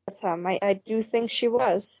love with him. I do think she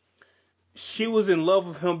was. She was in love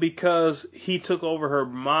with him because he took over her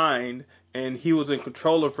mind and he was in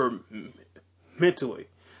control of her mentally.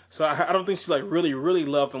 So I don't think she like really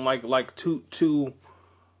loved him like two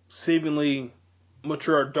seemingly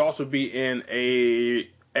mature adults would be in a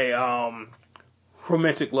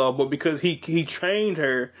romantic love, but because he trained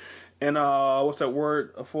her and what's that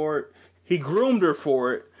word for it? He groomed her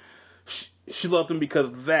for it. She loved him because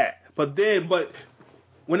of that. But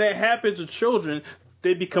when that happens to children,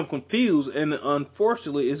 they become confused, and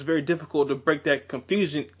unfortunately, it's very difficult to break that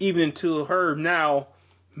confusion even until her now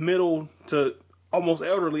middle to almost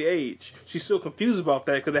elderly age. She's still confused about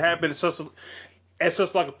that because it happened at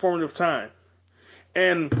such like a formative time.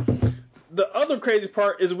 And the other crazy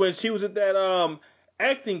part is when she was at that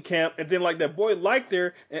acting camp, and then like that boy liked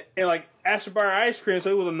her and like asked her to buy her ice cream. So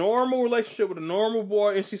it was a normal relationship with a normal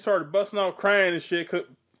boy, and she started busting out crying and shit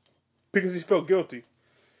because he felt guilty.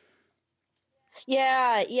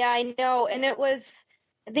 Yeah, I know. And it was,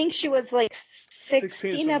 I think she was like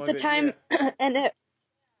 16 at the time, yeah. and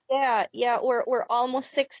we're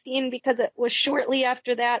almost 16 because it was shortly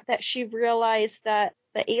after that she realized that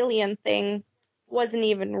the alien thing wasn't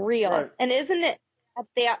even real. Right. And isn't it at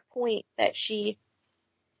that point that she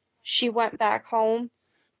went back home?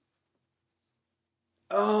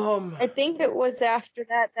 I think it was after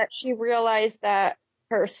that she realized that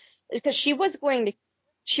because she was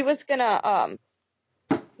gonna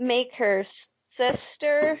make her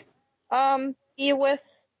sister be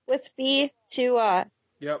with B to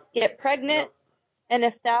get pregnant. Yep. And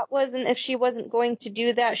if she wasn't going to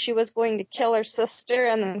do that, she was going to kill her sister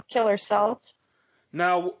and then kill herself.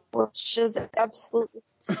 Now, which is absolutely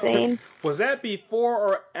insane. Was that before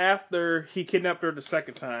or after he kidnapped her the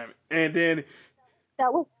second time? And then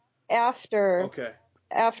that was after. Okay.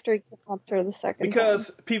 After he kidnapped her the second because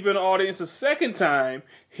time. people in the audience the second time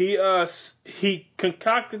he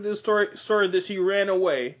concocted this story that she ran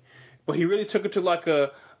away, but he really took it to like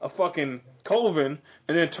a fucking coven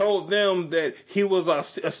and then told them that he was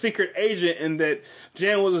a secret agent and that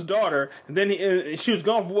Jan was his daughter, and then she was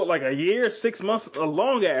gone for what, like a year, 6 months, a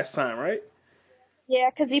long ass time, right? Yeah,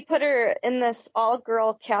 because he put her in this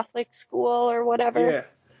all-girl Catholic school or whatever. Yeah.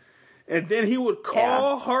 And then he would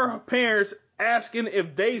call her parents asking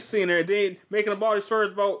if they seen her, and then making up all these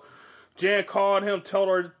stories about Jan called him, told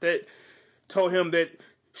him that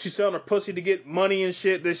she's selling her pussy to get money and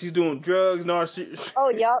shit, that she's doing drugs and all shit. Oh,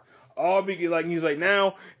 yep. All be like, he's like,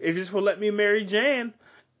 now, if you just would let me marry Jan,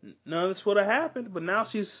 none of this would have happened. But now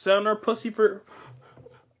she's selling her pussy for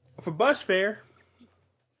bus fare.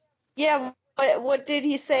 Yeah, but what did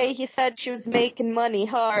he say? He said she was making money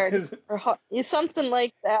hard, or something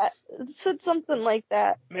like that. It said something like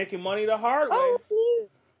that. Making money the hard way. Oh,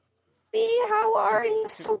 B, how are you?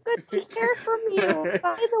 So good to hear from you.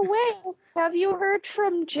 By the way, have you heard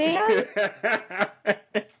from Jan?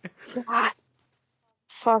 God.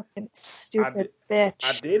 Fucking stupid bitch.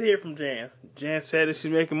 I did hear from Jan. Jan said that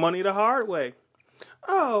she's making money the hard way.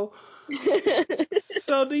 Oh.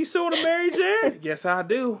 So do you still want to marry Jan? Yes, I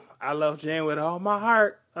do. I love Jan with all my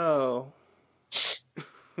heart. Oh.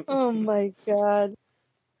 Oh my god.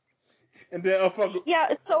 And then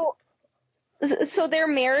yeah, so their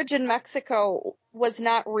marriage in Mexico was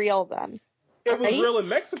not real then. It was real in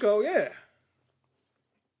Mexico, yeah.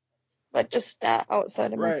 But just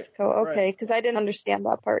outside of Mexico. Okay, because I didn't understand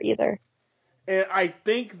that part either. And I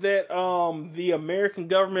think that the American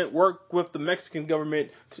government worked with the Mexican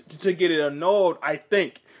government to get it annulled, I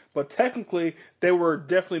think. But technically, they were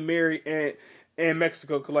definitely married in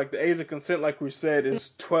Mexico. Because like the age of consent, like we said,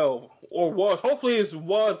 is 12. Or was. Hopefully it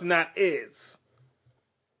was, not is.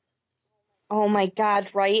 Oh my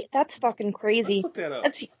god, right? That's fucking crazy. Let's look that up.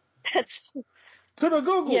 That's to the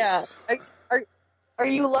Googles. Yeah. Are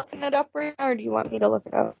you looking it up right now, or do you want me to look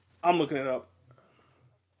it up? I'm looking it up.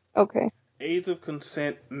 Okay. Age of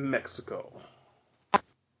consent, Mexico.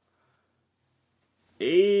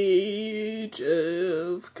 Age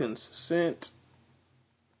of consent,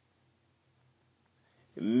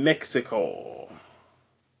 Mexico.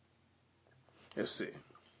 Let's see.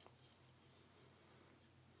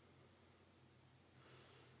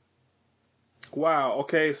 Wow.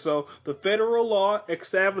 Okay, so the federal law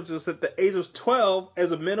establishes that the age of 12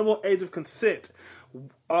 as a minimal age of consent,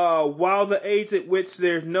 while the age at which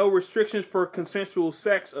there's no restrictions for consensual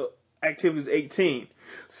sex activity is 18.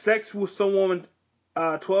 Sex with someone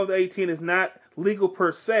 12 to 18 is not legal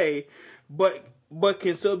per se, but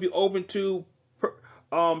can still be open to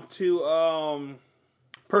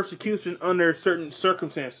persecution under certain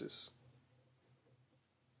circumstances.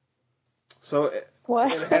 So it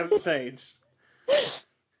What? hasn't changed.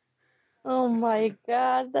 Oh my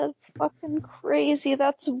god, that's fucking crazy.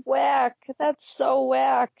 That's whack. That's so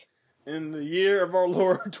whack. In the year of our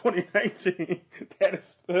Lord 2019, that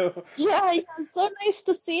is still. Yeah, it's so nice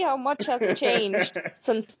to see how much has changed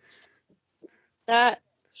since that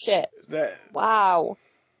shit. Wow.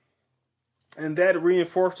 And that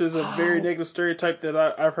reinforces a very Wow. negative stereotype that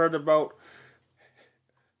I've heard about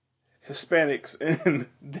Hispanics and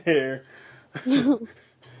their.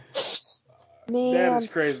 Man, that is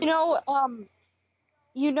crazy.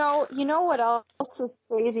 You know what else is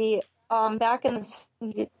crazy? Back in the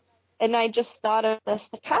 70s, and I just thought of this,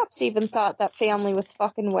 the cops even thought that family was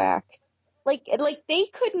fucking whack. Like they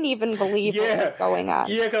couldn't even believe what was going on.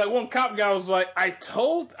 Yeah, because one cop guy was like, I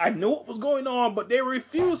knew what was going on, but they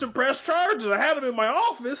refused to press charges. I had them in my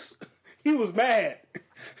office. He was mad.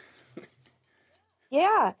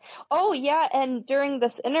 Yeah. Oh, yeah, and during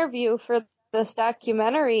this interview for this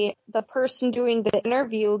documentary, the person doing the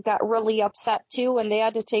interview got really upset too, and they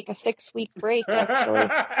had to take a 6-week break, actually.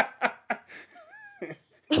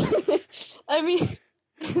 I mean,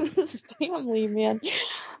 this family, man,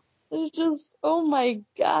 they're just, oh my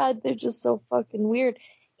god, they're just so fucking weird.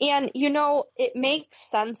 And, it makes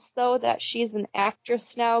sense, though, that she's an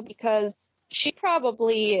actress now, because she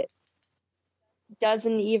probably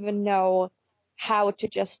doesn't even know how to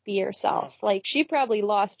just be herself. Like, she probably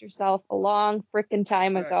lost herself a long frickin'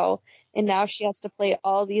 time ago, and now she has to play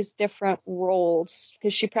all these different roles,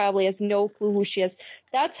 because she probably has no clue who she is.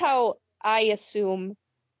 That's how I assume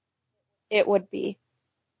it would be.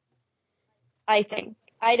 I think.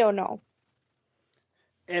 I don't know.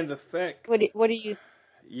 And the fact. What do you?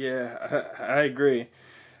 Yeah, I agree.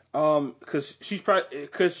 Because she's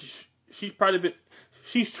probably been.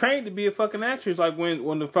 She's trained to be a fucking actress. Like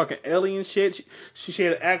when the fucking alien shit, she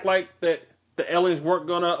had to act like that the aliens weren't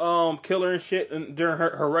gonna kill her and shit, and during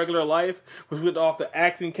her regular life was with off the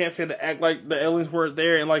acting camp. She had to act like the aliens weren't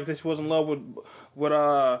there, and like this was in love with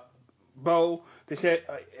Bo. They said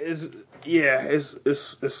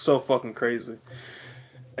it's so fucking crazy.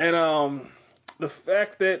 And the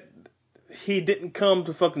fact that he didn't come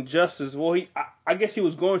to fucking justice. Well, I guess he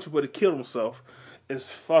was going to, but he killed himself. It's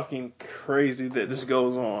fucking crazy that this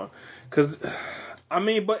goes on. Cause, I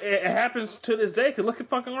mean, but it happens to this day. Cause look at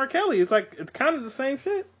fucking R. Kelly. It's kind of the same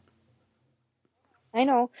shit. I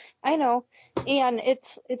know, and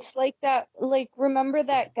it's like that. Like, remember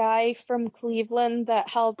that guy from Cleveland that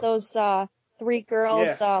held those 3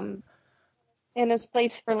 girls in his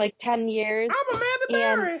place for like 10 years? I'm Amanda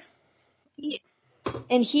Berry.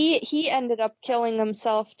 And he ended up killing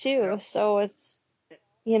himself too. Yep. So it's.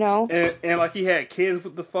 And like he had kids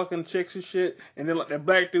with the fucking chicks and shit, and then like that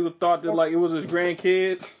black dude thought that like it was his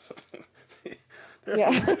grandkids.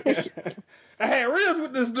 Yeah. I had ribs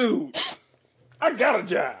with this dude. I got a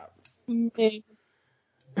job.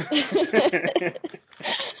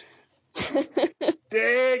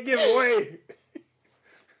 Dead giveaway.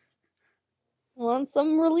 Want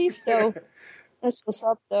some relief though. That's what's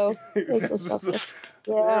up though. That's what's up. Yeah.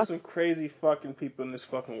 There are some crazy fucking people in this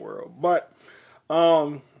fucking world, but.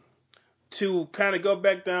 To kind of go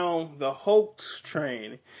back down the hoax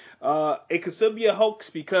train, it could still be a hoax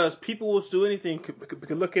because people will do anything.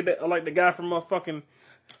 Could look at that, like the guy from fucking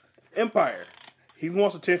Empire. He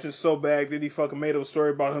wants attention so bad that he fucking made up a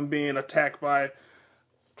story about him being attacked by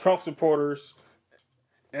Trump supporters.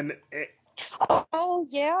 Oh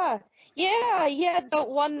yeah, the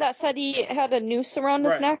one that said he had a noose around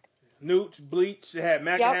his neck. Newt, bleach, they had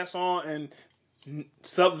MAGA hats on and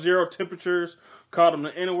sub-zero temperatures. Called him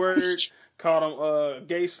the N-word. Called him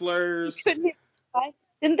gay slurs. Didn't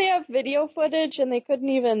they have video footage and they couldn't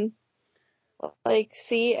even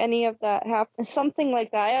see any of that happen? Something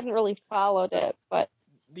like that. I hadn't really followed it, but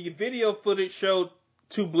the video footage showed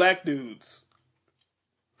 2 black dudes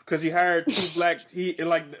because he hired 2 black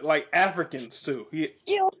like Africans too.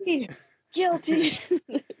 Guilty.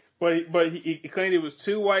 But he claimed it was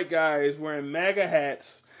 2 white guys wearing MAGA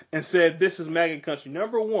hats and said this is MAGA country.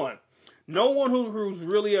 Number one. No one who's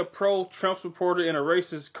really a pro-Trump supporter and a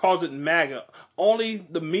racist calls it MAGA. Only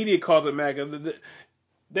the media calls it MAGA.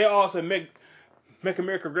 They all say make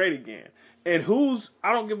America great again. And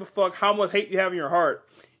I don't give a fuck how much hate you have in your heart.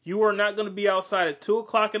 You are not going to be outside at 2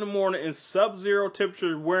 o'clock in the morning in sub-zero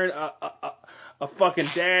temperatures wearing a fucking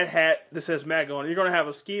dad hat that says MAGA on it. You're going to have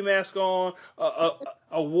a ski mask on,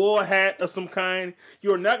 a wool hat of some kind.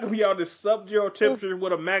 You are not going to be out in sub-zero temperature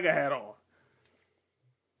with a MAGA hat on.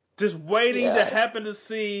 Just waiting to happen to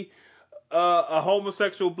see a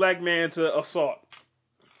homosexual black man to assault.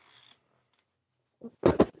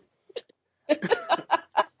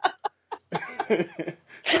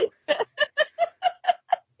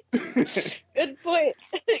 Good point.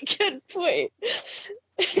 Good point.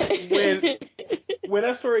 When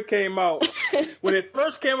that story came out, when it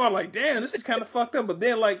first came out, like, damn, this is kind of fucked up. But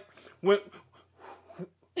then, like, when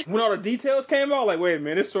all the details came out, like, wait a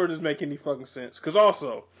minute, this story doesn't make any fucking sense. Because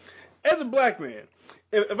also, as a black man,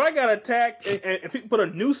 if I got attacked and people put a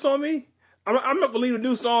noose on me, I'm not gonna leave the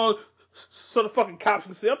noose on so the fucking cops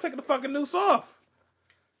can see. I'm taking the fucking noose off.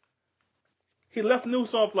 He left the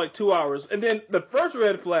noose on for like 2 hours, and then the first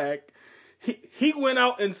red flag, he went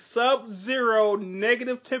out in sub-zero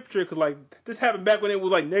negative temperature, because like this happened back when it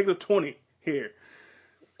was like negative 20 here.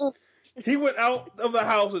 He went out of the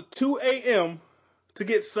house at 2 a.m. to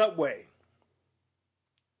get Subway.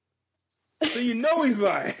 So you know he's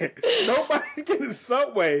lying. Nobody's getting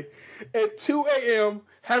Subway at 2 a.m.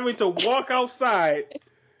 having to walk outside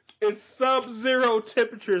in sub-zero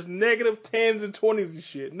temperatures, negative 10s and 20s and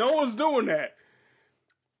shit. No one's doing that.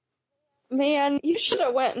 Man, you should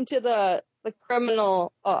have went into the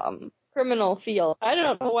criminal field. I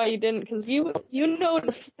don't know why you didn't, because you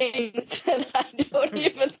notice things that I don't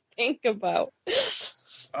even think about.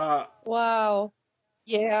 Wow.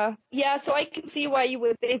 Yeah. Yeah, so I can see why you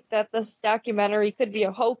would think that this documentary could be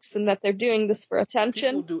a hoax and that they're doing this for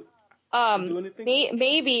attention. Do anything?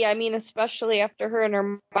 Maybe, I mean, especially after her and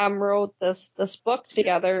her mom wrote this book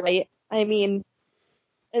together, right? I mean,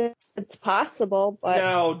 it's possible, but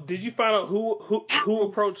now, did you find out who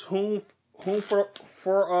approached whom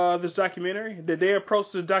for this documentary? Did they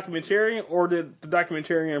approach the documentarian, or did the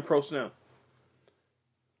documentarian approach them?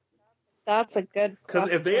 That's a good question.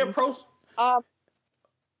 Because if they approach, oh,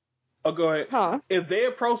 go ahead. Huh? If they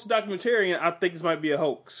approach the documentarian, I think this might be a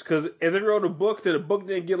hoax. Because if they wrote a book that the book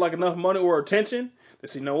didn't get like enough money or attention, they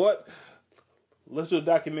say, you know what? Let's do a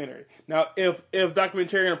documentary. Now, if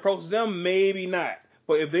documentarian approaches them, maybe not.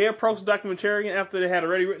 But if they approach the documentarian after they had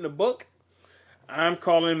already written a book, I'm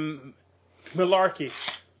calling malarkey.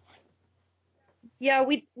 Yeah,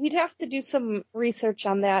 we'd have to do some research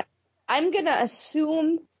on that. I'm gonna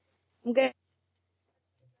assume the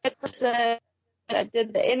person that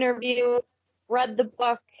did the interview read the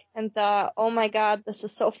book and thought, oh my god, this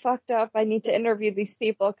is so fucked up. I need to interview these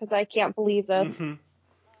people because I can't believe this. Mm-hmm.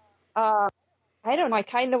 I don't know. I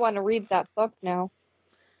kind of want to read that book now.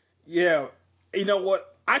 Yeah. You know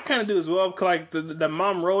what? I kind of do as well, because like the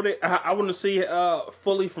mom wrote it. I want to see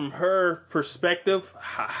fully from her perspective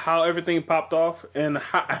how everything popped off and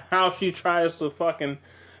how she tries to fucking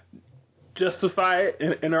justify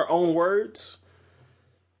it in her own words.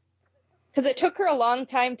 Because it took her a long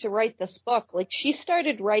time to write this book. Like, she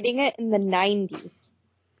started writing it in the 90s.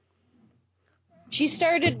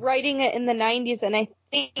 And I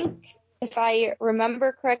think, if I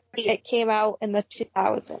remember correctly, it came out in the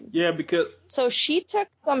 2000s. Yeah, because... So she took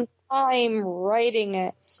some time writing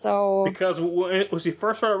it, so... Because when she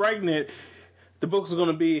first started writing it, the book was going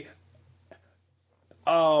to be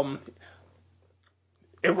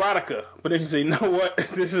erotica. But then she said, you know what?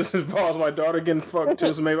 This is involves my daughter getting fucked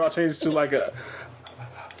too, so maybe I'll change it to like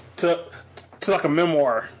a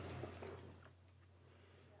memoir.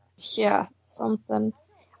 Yeah, something.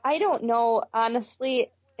 I don't know,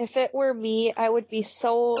 honestly. If it were me, I would be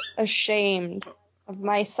so ashamed of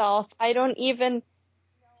myself. I don't even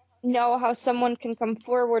know how someone can come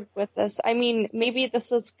forward with this. I mean, maybe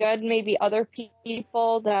this is good. Maybe other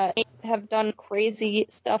people that have done crazy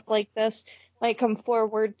stuff like this might come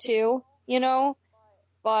forward too, you know?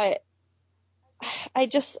 But I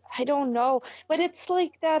don't know. But it's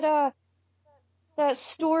like that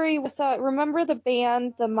story with, remember the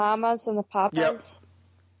band, the Mamas and the Papas? Yep.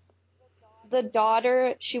 The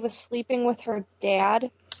daughter, she was sleeping with her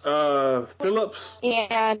dad. Phillips.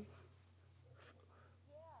 And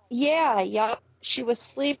yep. She was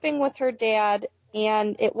sleeping with her dad,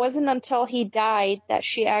 and it wasn't until he died that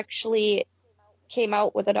she actually came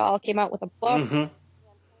out with a book, mm-hmm.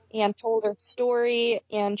 and told her story.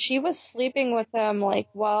 And she was sleeping with him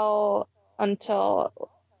until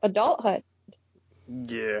adulthood.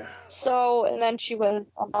 Yeah. So, and then she was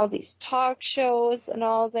on all these talk shows and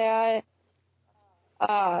all that.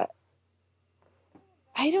 I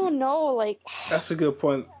don't know, like... That's a good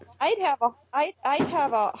point. I'd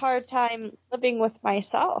have a hard time living with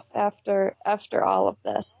myself after all of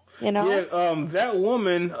this, you know? Yeah, that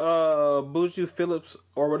woman, Bougie Phillips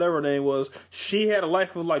or whatever her name was, she had a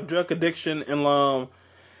life of like drug addiction and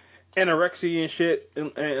anorexia and shit,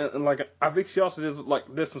 and like I think she also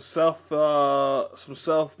did some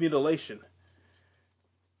self mutilation.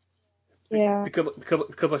 Yeah. Because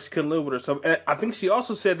like she couldn't live with herself. And I think she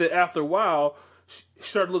also said that after a while she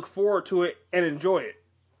started to look forward to it and enjoy it.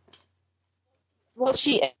 Well,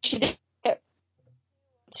 she did get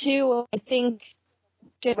two, I think,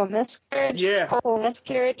 she had a miscarriage, Yeah. a couple of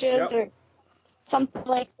miscarriages, Yep. or something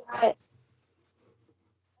like that.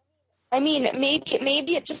 I mean,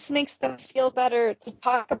 maybe it just makes them feel better to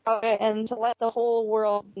talk about it and to let the whole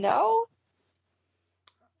world know.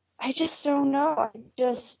 I just don't know.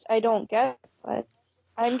 I don't get it. But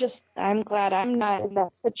I'm glad I'm not in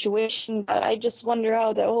that situation. But I just wonder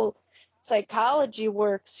how the whole psychology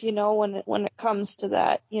works, you know, when it comes to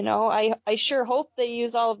that. You know, I sure hope they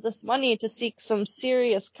use all of this money to seek some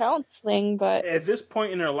serious counseling. But At this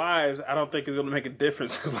point in their lives, I don't think it's going to make a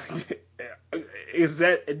difference. 'Cause like, is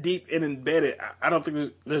that deep and embedded? I don't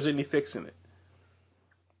think there's any fixing it.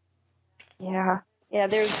 yeah. Yeah,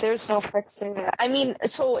 there's no fixing it. I mean,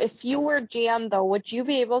 so if you were Jan, though, would you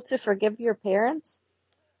be able to forgive your parents?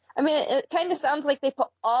 I mean, it kind of sounds like they put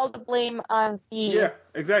all the blame on B. Yeah,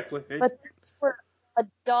 exactly. But that's for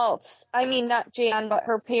adults. I mean, not Jan, but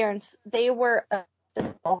her parents. They were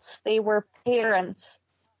adults. They were parents.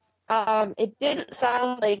 It didn't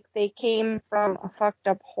sound like they came from a fucked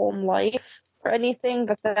up home life or anything,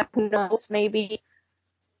 but then who knows? Maybe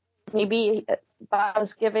Bob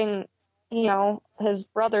was giving, you know, his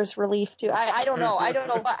brothers relief too. I don't know.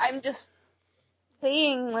 But I'm just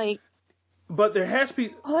saying, like, But there has to be.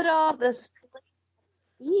 put all this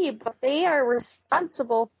blame, but they are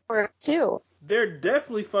responsible for it too. They're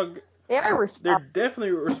definitely They are They're responsible.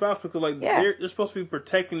 definitely responsible because like Yeah. they're supposed to be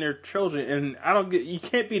protecting their children, and I don't get. You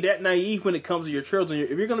can't be that naive when it comes to your children.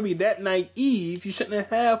 If you're gonna be that naive, you shouldn't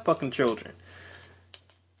have fucking children.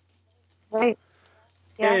 Right.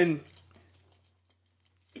 Yeah. And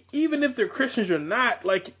even if they're Christians or not,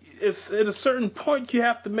 like it's at a certain point you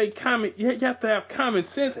have to make common. You have to have common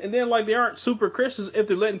sense, and then like they aren't super Christians if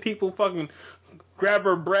they're letting people fucking grab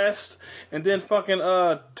her breast and then fucking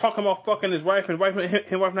talking about fucking his wife and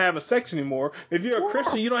his wife not having sex anymore. If you're a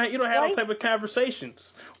Christian, you don't have Right. those type of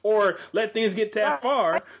conversations or let things get that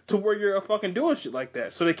far to where you're fucking doing shit like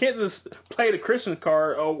that. So they can't just play the Christian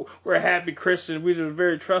card. Oh, we're a happy Christian. We're just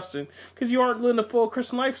very trusting because you aren't living a full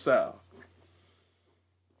Christian lifestyle.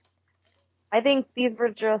 I think these were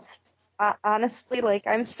just, honestly, like,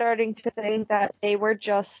 I'm starting to think that they were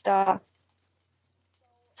just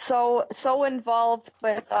so involved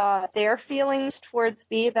with their feelings towards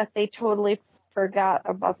B that they totally forgot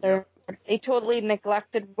about they totally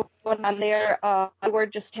neglected what went on there. They were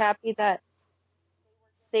just happy that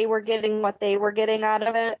they were getting what they were getting out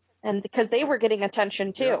of it, and because they were getting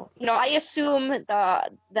attention too. Yeah. You know, I assume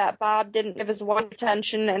that Bob didn't give his wife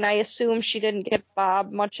attention, and I assume she didn't give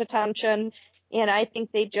Bob much attention. And I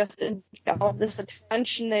think they just enjoyed all of this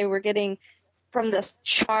attention they were getting from this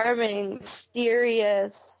charming,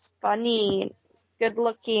 mysterious, funny,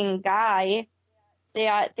 good-looking guy.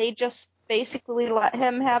 They just basically let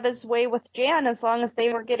him have his way with Jan as long as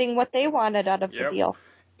they were getting what they wanted out of the deal.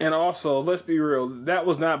 And also, let's be real, that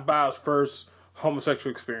was not Bob's first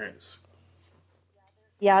homosexual experience.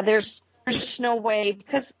 Yeah, there's just no way,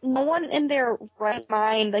 because no one in their right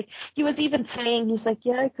mind, like, he was even saying, he's like,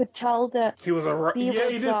 yeah, I could tell that He was aroused. he Yeah,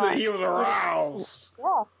 was, he did say he was aroused.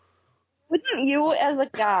 yeah. Wouldn't you, as a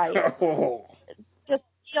guy, Oh. just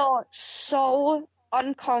feel so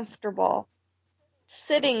uncomfortable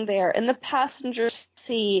sitting there in the passenger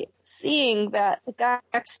seat, seeing that the guy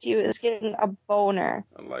next to you is getting a boner,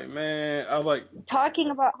 I'm like, man, I was like,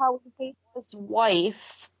 talking about how he hates his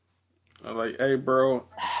wife? I'm like, hey, bro,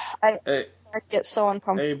 I get so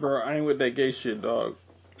uncomfortable. hey, bro, I ain't with that gay shit, dog.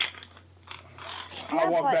 Yeah,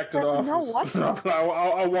 I'll walk back to the but you know office. what,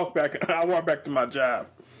 I'll walk back. I'll walk back to my job.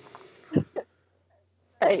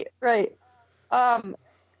 Right.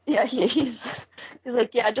 Yeah, he's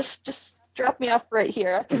like, yeah, just drop me off right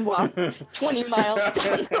here. I can walk 20 miles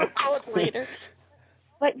down the road later.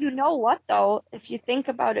 But you know what, though? If you think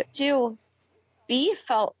about it, too, B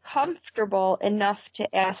felt comfortable enough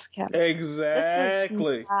to ask him.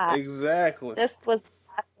 Exactly. This was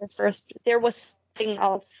not the first. There was something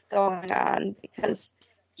else going on, because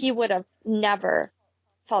he would have never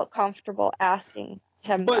felt comfortable asking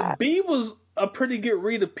him But that. B was a pretty good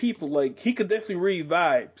read of people. Like, he could definitely read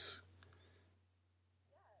vibes.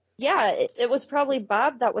 yeah, it was probably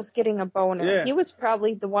Bob that was getting a boner. Yeah. He was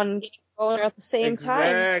probably the one getting a boner at the same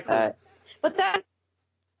time. Exactly. But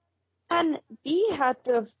then B had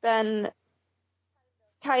to have been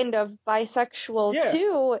kind of bisexual Yeah.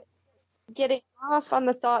 too, getting off on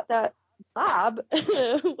the thought that Bob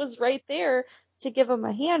was right there to give him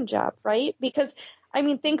a hand job, right? Because, I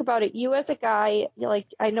mean, think about it. You as a guy,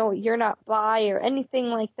 like, I know you're not bi or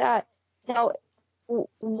anything like that. Now,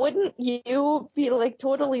 wouldn't you be like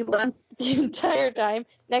totally limp the entire time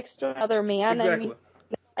next to another man? Exactly. I mean,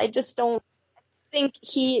 I just don't think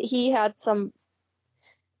he had some.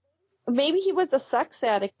 Maybe he was a sex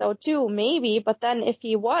addict though too, maybe. But then if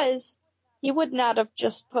he was, he would not have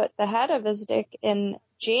just put the head of his dick in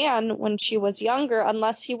Jan when she was younger,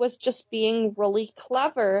 unless he was just being really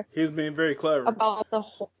clever. He was being very clever about the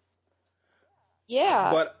whole.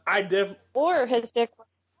 Yeah. But I definitely. Or his dick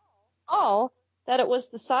was small, that it was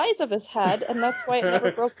the size of his head, and that's why it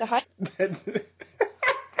never broke the height.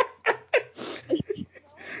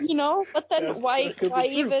 You know, but then why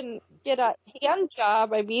even get a hand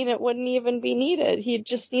job? I mean, it wouldn't even be needed. He'd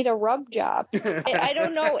just need a rub job. I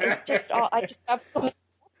don't know. I just have so many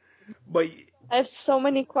questions. But I have so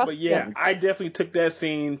many questions. But yeah, I definitely took that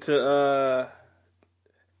scene to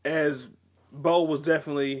as Bo was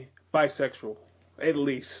definitely bisexual, at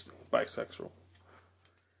least bisexual.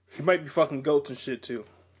 He might be fucking goats and shit too,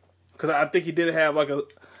 because I think he did have like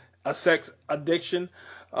a sex addiction.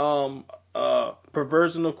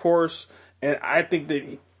 Perversion, of course, and I think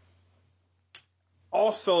that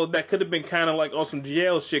also that could have been kind of like on some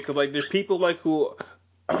jail shit, because like there's people like who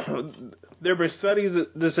there have been studies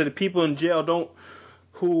that say that people in jail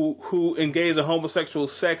who engage in homosexual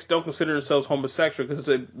sex don't consider themselves homosexual, because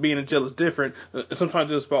being in jail is different.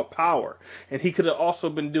 Sometimes it's about power, and he could have also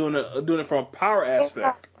been doing it from a power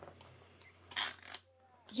aspect.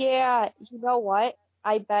 Yeah, you know what?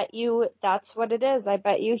 I bet you that's what it is. I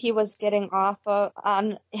bet you he was getting off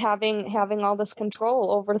on having all this control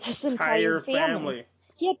over this entire family.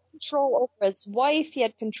 He had control over his wife. He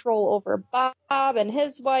had control over Bob and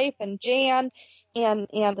his wife and Jan and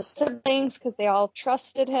the siblings, because they all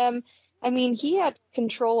trusted him. I mean, he had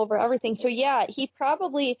control over everything. So yeah,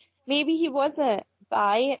 maybe he wasn't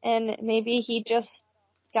bi, and maybe he just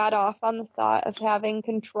got off on the thought of having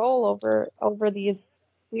control over these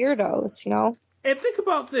weirdos, you know? And think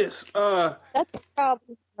about this. That's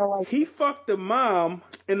probably more like he fucked the mom,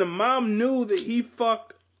 and the mom knew that he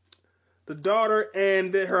fucked the daughter,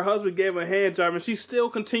 and that her husband gave him a hand job, and she still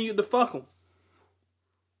continued to fuck him.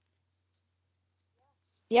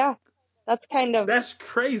 Yeah, that's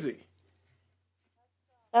crazy.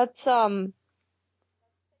 That's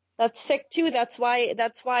sick too. That's why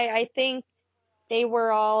I think they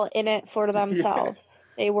were all in it for themselves.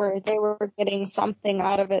 Yeah. They were getting something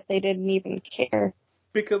out of it. They didn't even care.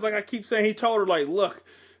 Because like I keep saying, he told her, like, look,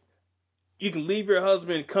 you can leave your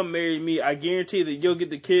husband and come marry me. I guarantee that you'll get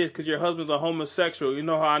the kids because your husband's a homosexual. You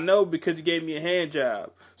know how I know? Because he gave me a hand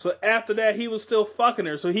job. So after that, he was still fucking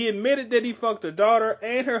her. So he admitted that he fucked her daughter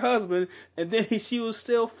and her husband, and then she was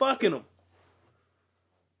still fucking him.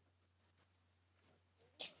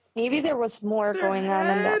 Maybe there was more going on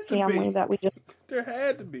in that family that we just... There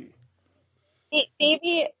had to be.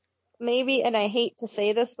 Maybe, and I hate to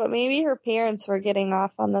say this, but maybe her parents were getting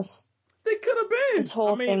off on this. They could have been. This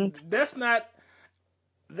whole thing.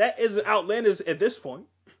 That isn't outlandish at this point.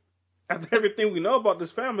 After everything we know about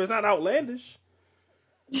this family, it's not outlandish.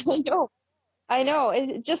 I know.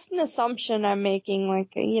 It's just an assumption I'm making.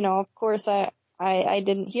 Like, you know, of course I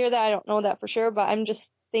didn't hear that. I don't know that for sure, but I'm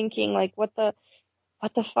just thinking, like, what the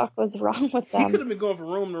fuck was wrong with them? He could have been going from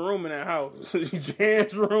room to room in that house.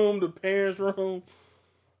 Jan's room, the parents' room.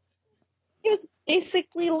 He was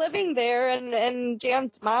basically living there, and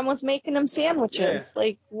Jan's mom was making him sandwiches. Yeah.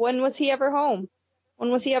 Like, when was he ever home?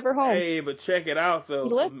 Hey, but check it out, though.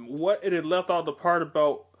 What it had left out the part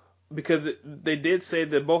about, because they did say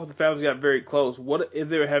that both of the families got very close. What if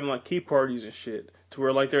they were having, like, key parties and shit? To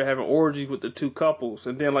where, like, they were having orgies with the two couples,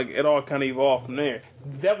 and then, like, it all kind of evolved from there.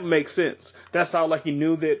 That would make sense. That's how, like, he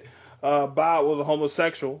knew that Bob was a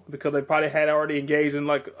homosexual, because they probably had already engaged in,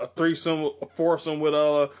 like, a threesome, a foursome with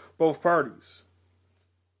both parties.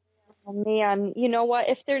 Oh, man, you know what?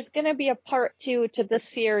 If there's going to be a part 2 to this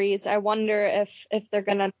series, I wonder if they're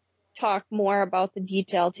going to talk more about the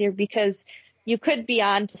details here, because you could be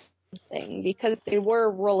on to something, because they were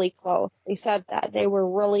really close. They said that. They were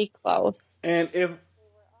really close. And if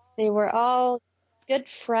they were all good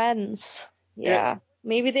friends. Yeah.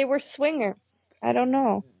 Maybe they were swingers. I don't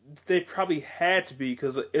know. they probably had to be,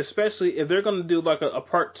 because especially if they're going to do like a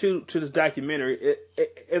part two to this documentary,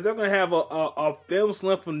 if they're going to have a film's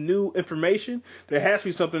length of new information, there has to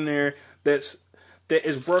be something there that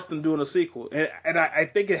is worth them doing a sequel, and I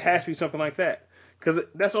think it has to be something like that, because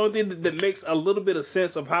that's the only thing that makes a little bit of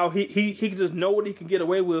sense of how he can just know what he can get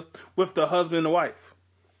away with the husband and the wife.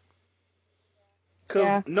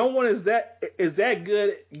 Because no one is that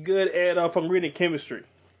good at from reading chemistry.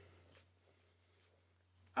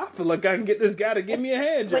 I feel like I can get this guy to give me a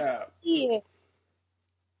hand job. I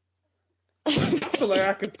feel like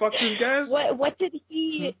I can fuck this guy. What did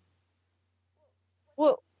he?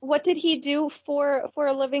 What did he do for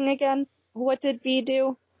a living again? What did B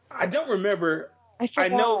do? I don't remember. I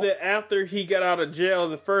know that after he got out of jail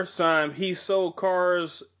the first time, he sold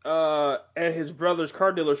cars at his brother's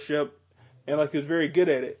car dealership, and like he was very good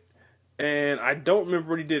at it. And I don't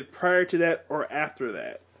remember what he did prior to that or after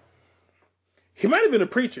that. He might have been a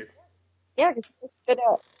preacher. Yeah, because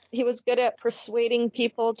he was good at persuading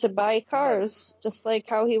people to buy cars, just like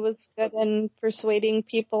how he was good in persuading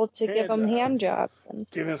people to give him hand jobs and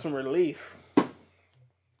give him some relief.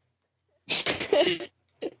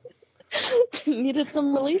 Needed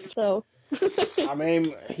some relief, though. I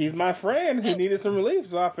mean, he's my friend. He needed some relief,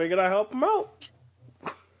 so I figured I'd help him out.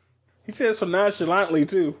 He said so nonchalantly,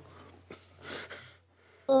 too.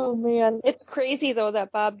 Oh, man. It's crazy, though,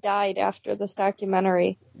 that Bob died after this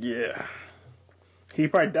documentary. Yeah. He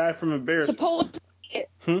probably died from embarrassment. Supposedly.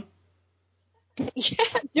 Yeah,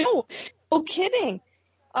 no kidding.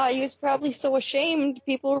 He was probably so ashamed.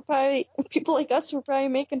 People like us were probably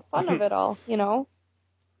making fun of it all, you know?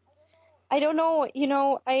 I don't know, you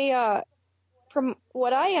know, from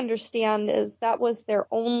what I understand is that was their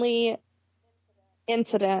only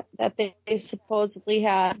incident that they supposedly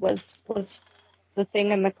had was the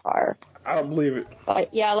thing in the car. I don't believe it.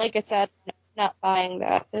 But yeah, like I said, not buying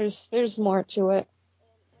that. There's more to it.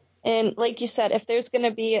 And like you said, if there's going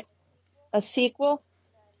to be a sequel,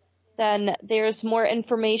 then there's more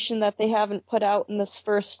information that they haven't put out in this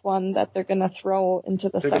first one that they're going to throw into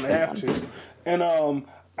the second one. They're going to have to. And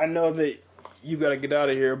I know that you got to get out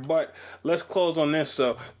of here, but let's close on this.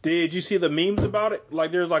 So, did you see the memes about it?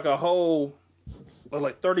 Like, there's like a whole,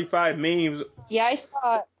 like 35 memes. Yeah, I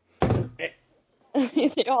saw it.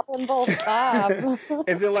 They all involve Bob.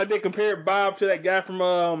 And then, like, they compared Bob to that guy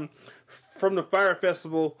from the Fire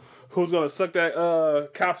Festival who's gonna suck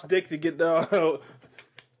that cop's dick to get their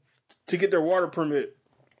water permit.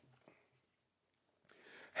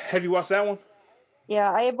 Have you watched that one?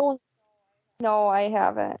 Yeah, no, I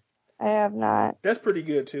haven't. I have not. That's pretty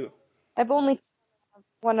good too. I've only seen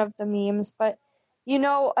one of the memes, but you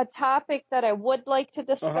know, a topic that I would like to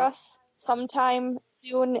discuss sometime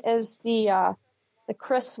soon is the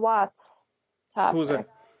Chris Watts topic. Who's that?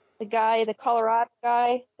 The Colorado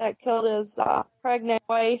guy that killed his pregnant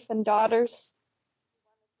wife and daughters.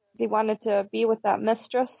 He wanted to be with that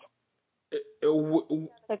mistress.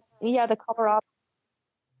 The Colorado.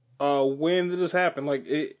 When did this happen? Like,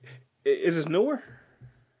 is this newer?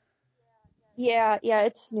 Yeah,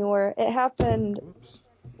 it's newer. It happened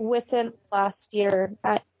within last year,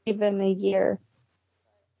 not even a year.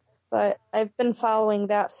 But I've been following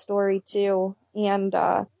that story too, and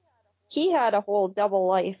he had a whole double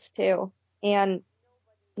life too, and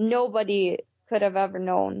nobody could have ever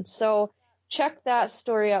known. So check that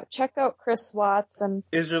story out. Check out Chris Watts, and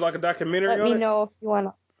is there like a documentary on it? Let me know if you want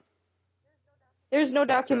to. There's no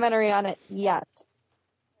documentary on it yet.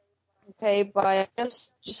 Okay, but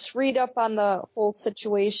just read up on the whole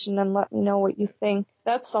situation and let me know what you think.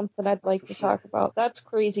 That's something I'd like to talk about. That's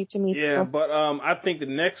crazy to me. Yeah, but I think the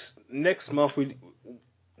next month we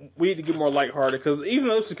need to get more lighthearted, because even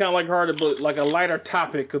though this is kind of lighthearted, but like a lighter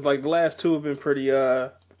topic, because like the last two have been pretty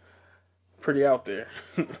out there.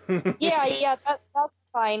 yeah, that's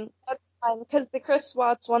fine. That's fine, because the Chris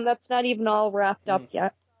Watts one, that's not even all wrapped up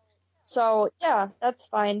yet. So yeah, that's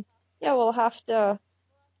fine. Yeah, we'll have to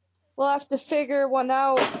figure one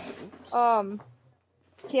out.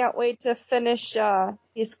 Can't wait to finish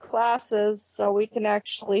these classes so we can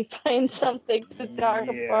actually find something to talk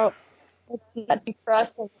about. It's not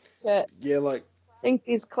depressing shit. Yeah, like I think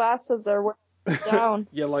these classes are working us down.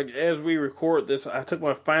 Yeah, like as we record this, I took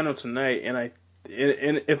my final tonight, and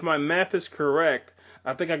if my math is correct,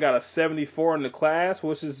 I think I got a 74 in the class,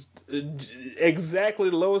 which is exactly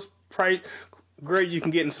the lowest price grade you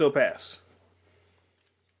can get in SILPAS.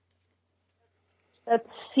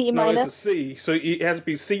 That's C minus. No, it's a C, so it has to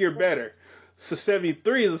be C or better. So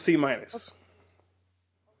 73 is a C minus.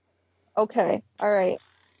 Okay, all right.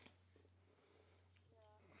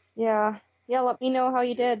 Yeah, let me know how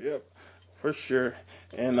you did. Yep. For sure.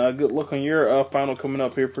 And good luck on your final coming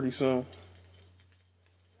up here pretty soon.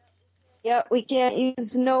 Yeah, we can't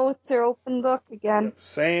use notes or open book again.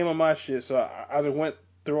 Same on my shit. So I just went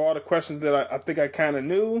through all the questions that I think I kind of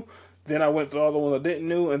knew. Then I went through all the ones I didn't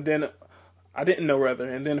know, and then I didn't know rather.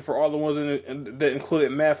 And then for all the ones that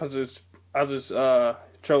included math, I just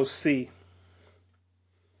chose C.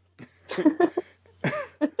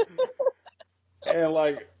 and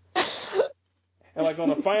like on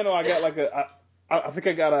the final, I got like I think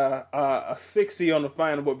I got a 60 on the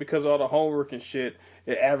final, but because of all the homework and shit,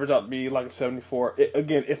 it averaged out to be like a 74.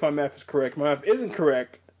 Again, if my math is correct. My math isn't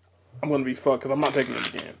correct, I'm gonna be fucked because I'm not taking it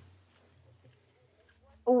again.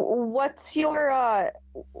 What's the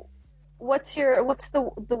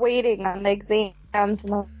weighting on the exams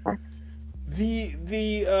and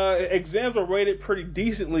the exams are rated pretty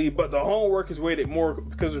decently, but the homework is weighted more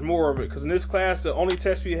because there's more of it. Because in this class, the only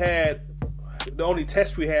tests we had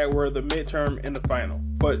were the midterm and the final.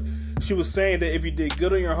 But she was saying that if you did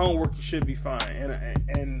good on your homework, you should be fine.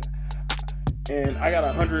 And I got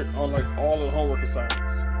 100 on like all the homework assignments.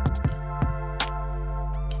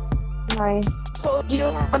 Nice. So do you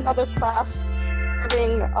have another class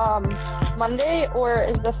starting Monday, or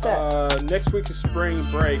is this it? Next week is spring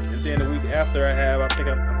break, and then the week after I think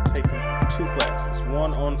I'm taking 2 classes,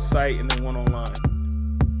 one on site and then one online.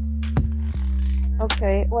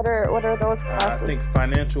 Okay. What are those classes? I think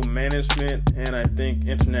financial management and I think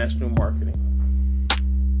international marketing.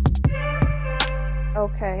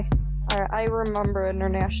 Okay. Alright, I remember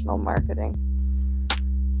international marketing.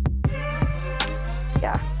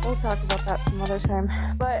 Yeah, we'll talk about that some other time.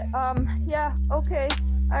 But, yeah, okay.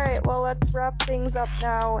 Alright, well, let's wrap things up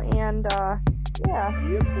now, and, yeah.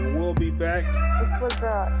 Yep, we'll be back. This was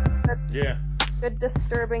a good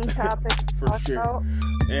disturbing topic to talk about.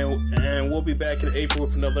 And we'll be back in April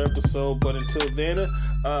with another episode, but until then,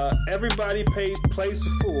 everybody plays the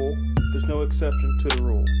fool. There's no exception to the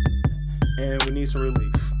rule. And we need some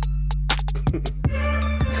relief.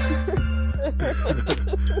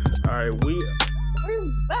 Alright, Where's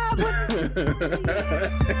Bob? A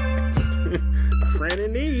friend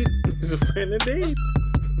in need is a friend in need.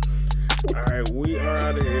 Alright, we are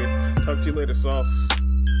out of here. Talk to you later, Sauce.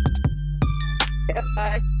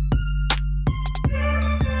 Bye.